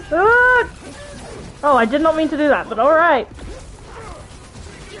 Oh, I did not mean to do that, but alright.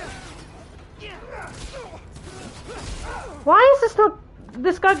 Why is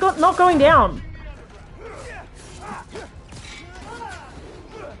this guy not going down?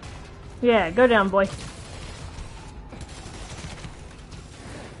 Yeah, go down, boy.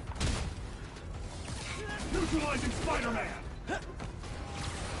 Neutralizing Spiderman!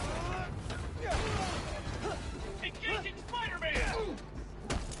 Engaging Spiderman!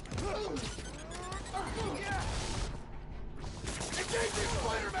 Engaging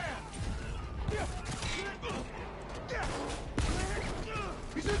Spiderman!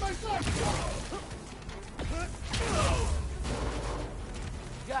 He's in my sight!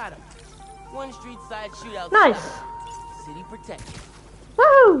 Got him. One street side shootout. Nice. Stop. City protected.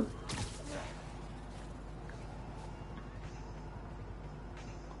 Woohoo!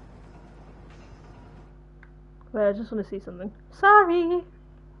 Wait, I just want to see something. Sorry!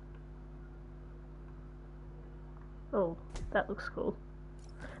 Oh, that looks cool.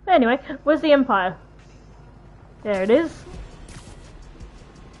 But anyway, where's the Empire? There it is.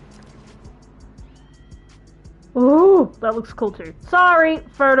 Ooh, that looks cool too. Sorry,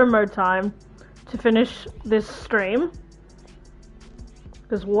 photo mode time to finish this stream.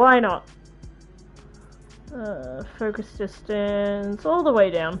 Because why not? Focus distance all the way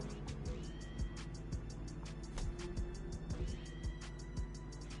down.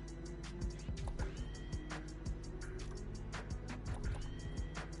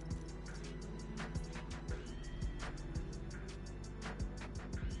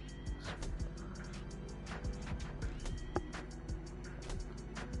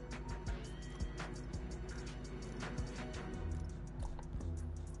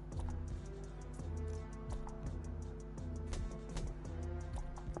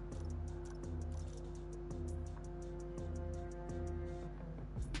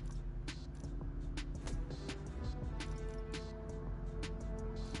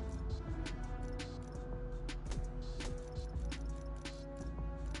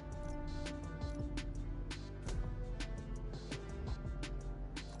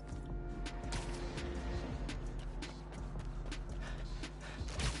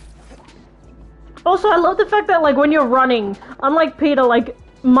 Also, I love the fact that, like, when you're running, unlike Peter, like,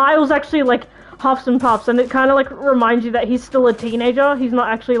 Miles actually, like, huffs and puffs, and it kind of, like, reminds you that he's still a teenager. He's not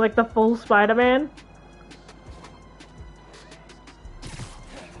actually, like, the full Spider-Man.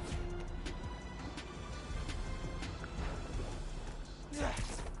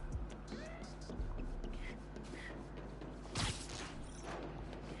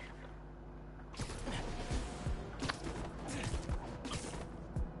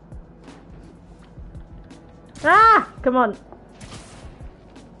 Ah! Come on.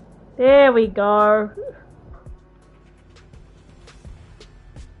 There we go.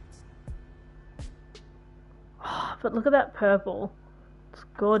 Oh, but look at that purple. It's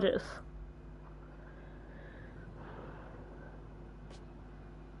gorgeous.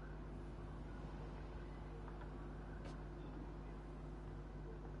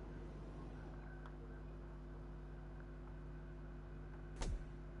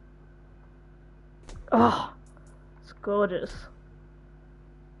 Oh, it's gorgeous.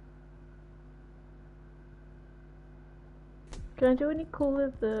 Can I do any cool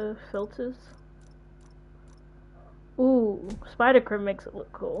with the filters? Ooh, Spider Crim makes it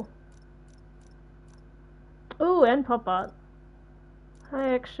look cool. Ooh, and pop art.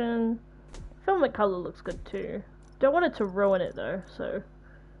 High action. Filmic color looks good too. Don't want it to ruin it though, so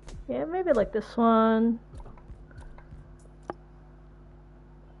yeah, maybe like this one.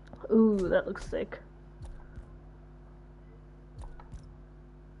 Ooh, that looks sick.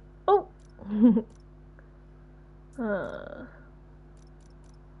 Oh!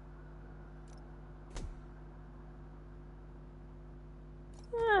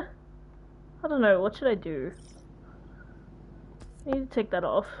 I don't know, what should I do? I need to take that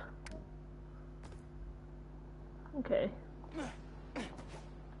off. Okay.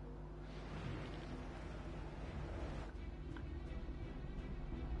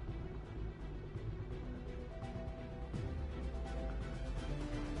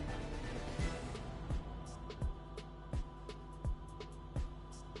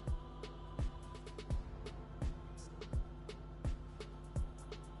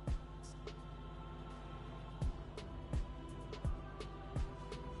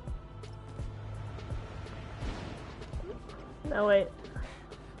 No, wait.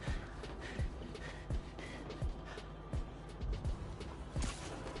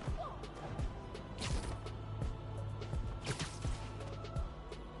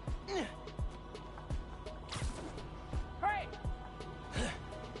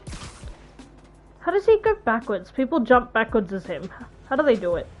 How does he go backwards? People jump backwards as him. How do they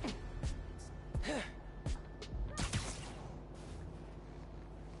do it?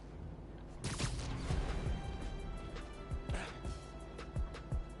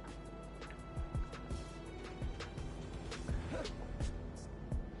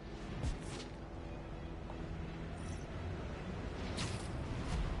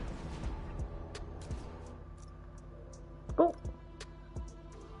 Oh.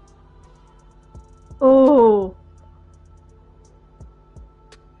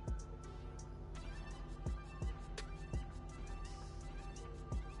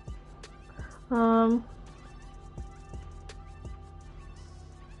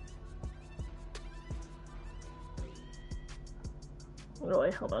 Oh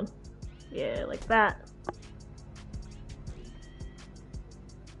wait, hold on. Yeah, like that.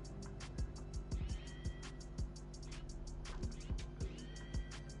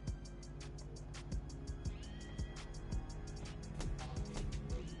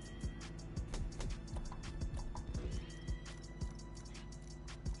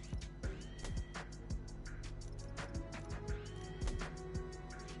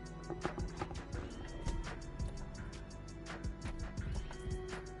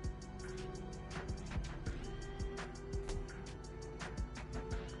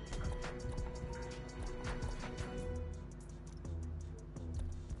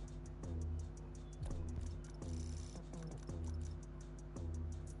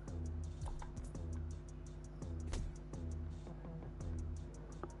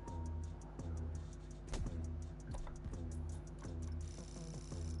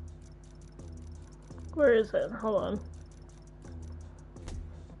 Where is it? Hold on.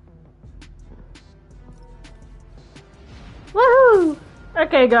 Woohoo!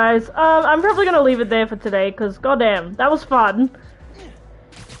 Okay, guys. I'm probably gonna leave it there for today, because goddamn, that was fun.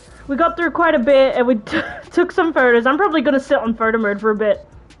 We got through quite a bit, and we took some photos. I'm probably gonna sit on photo mode for a bit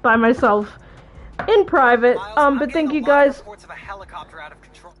by myself in private. But thank you guys.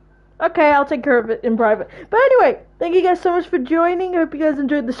 Okay, I'll take care of it in private. But anyway, thank you guys so much for joining. I hope you guys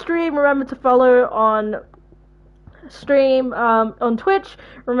enjoyed the stream. Remember to follow on stream on Twitch.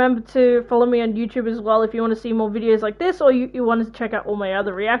 Remember to follow me on YouTube as well if you want to see more videos like this, or you wanted to check out all my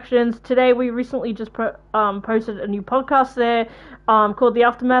other reactions. Today we recently just posted a new podcast there called The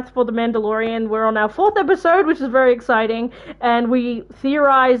Aftermath for The Mandalorian. We're on our 4th episode, which is very exciting, and we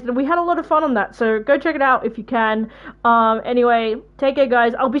theorized and we had a lot of fun on that, so go check it out if you can. Anyway, take care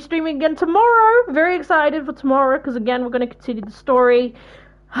guys. I'll be streaming again tomorrow. Very excited for tomorrow because again we're going to continue the story.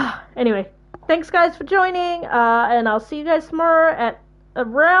 Anyway, thanks guys for joining, and I'll see you guys tomorrow at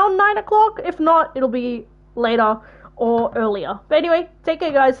around 9 o'clock. If not, it'll be later or earlier. But anyway, take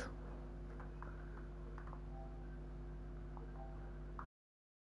care guys.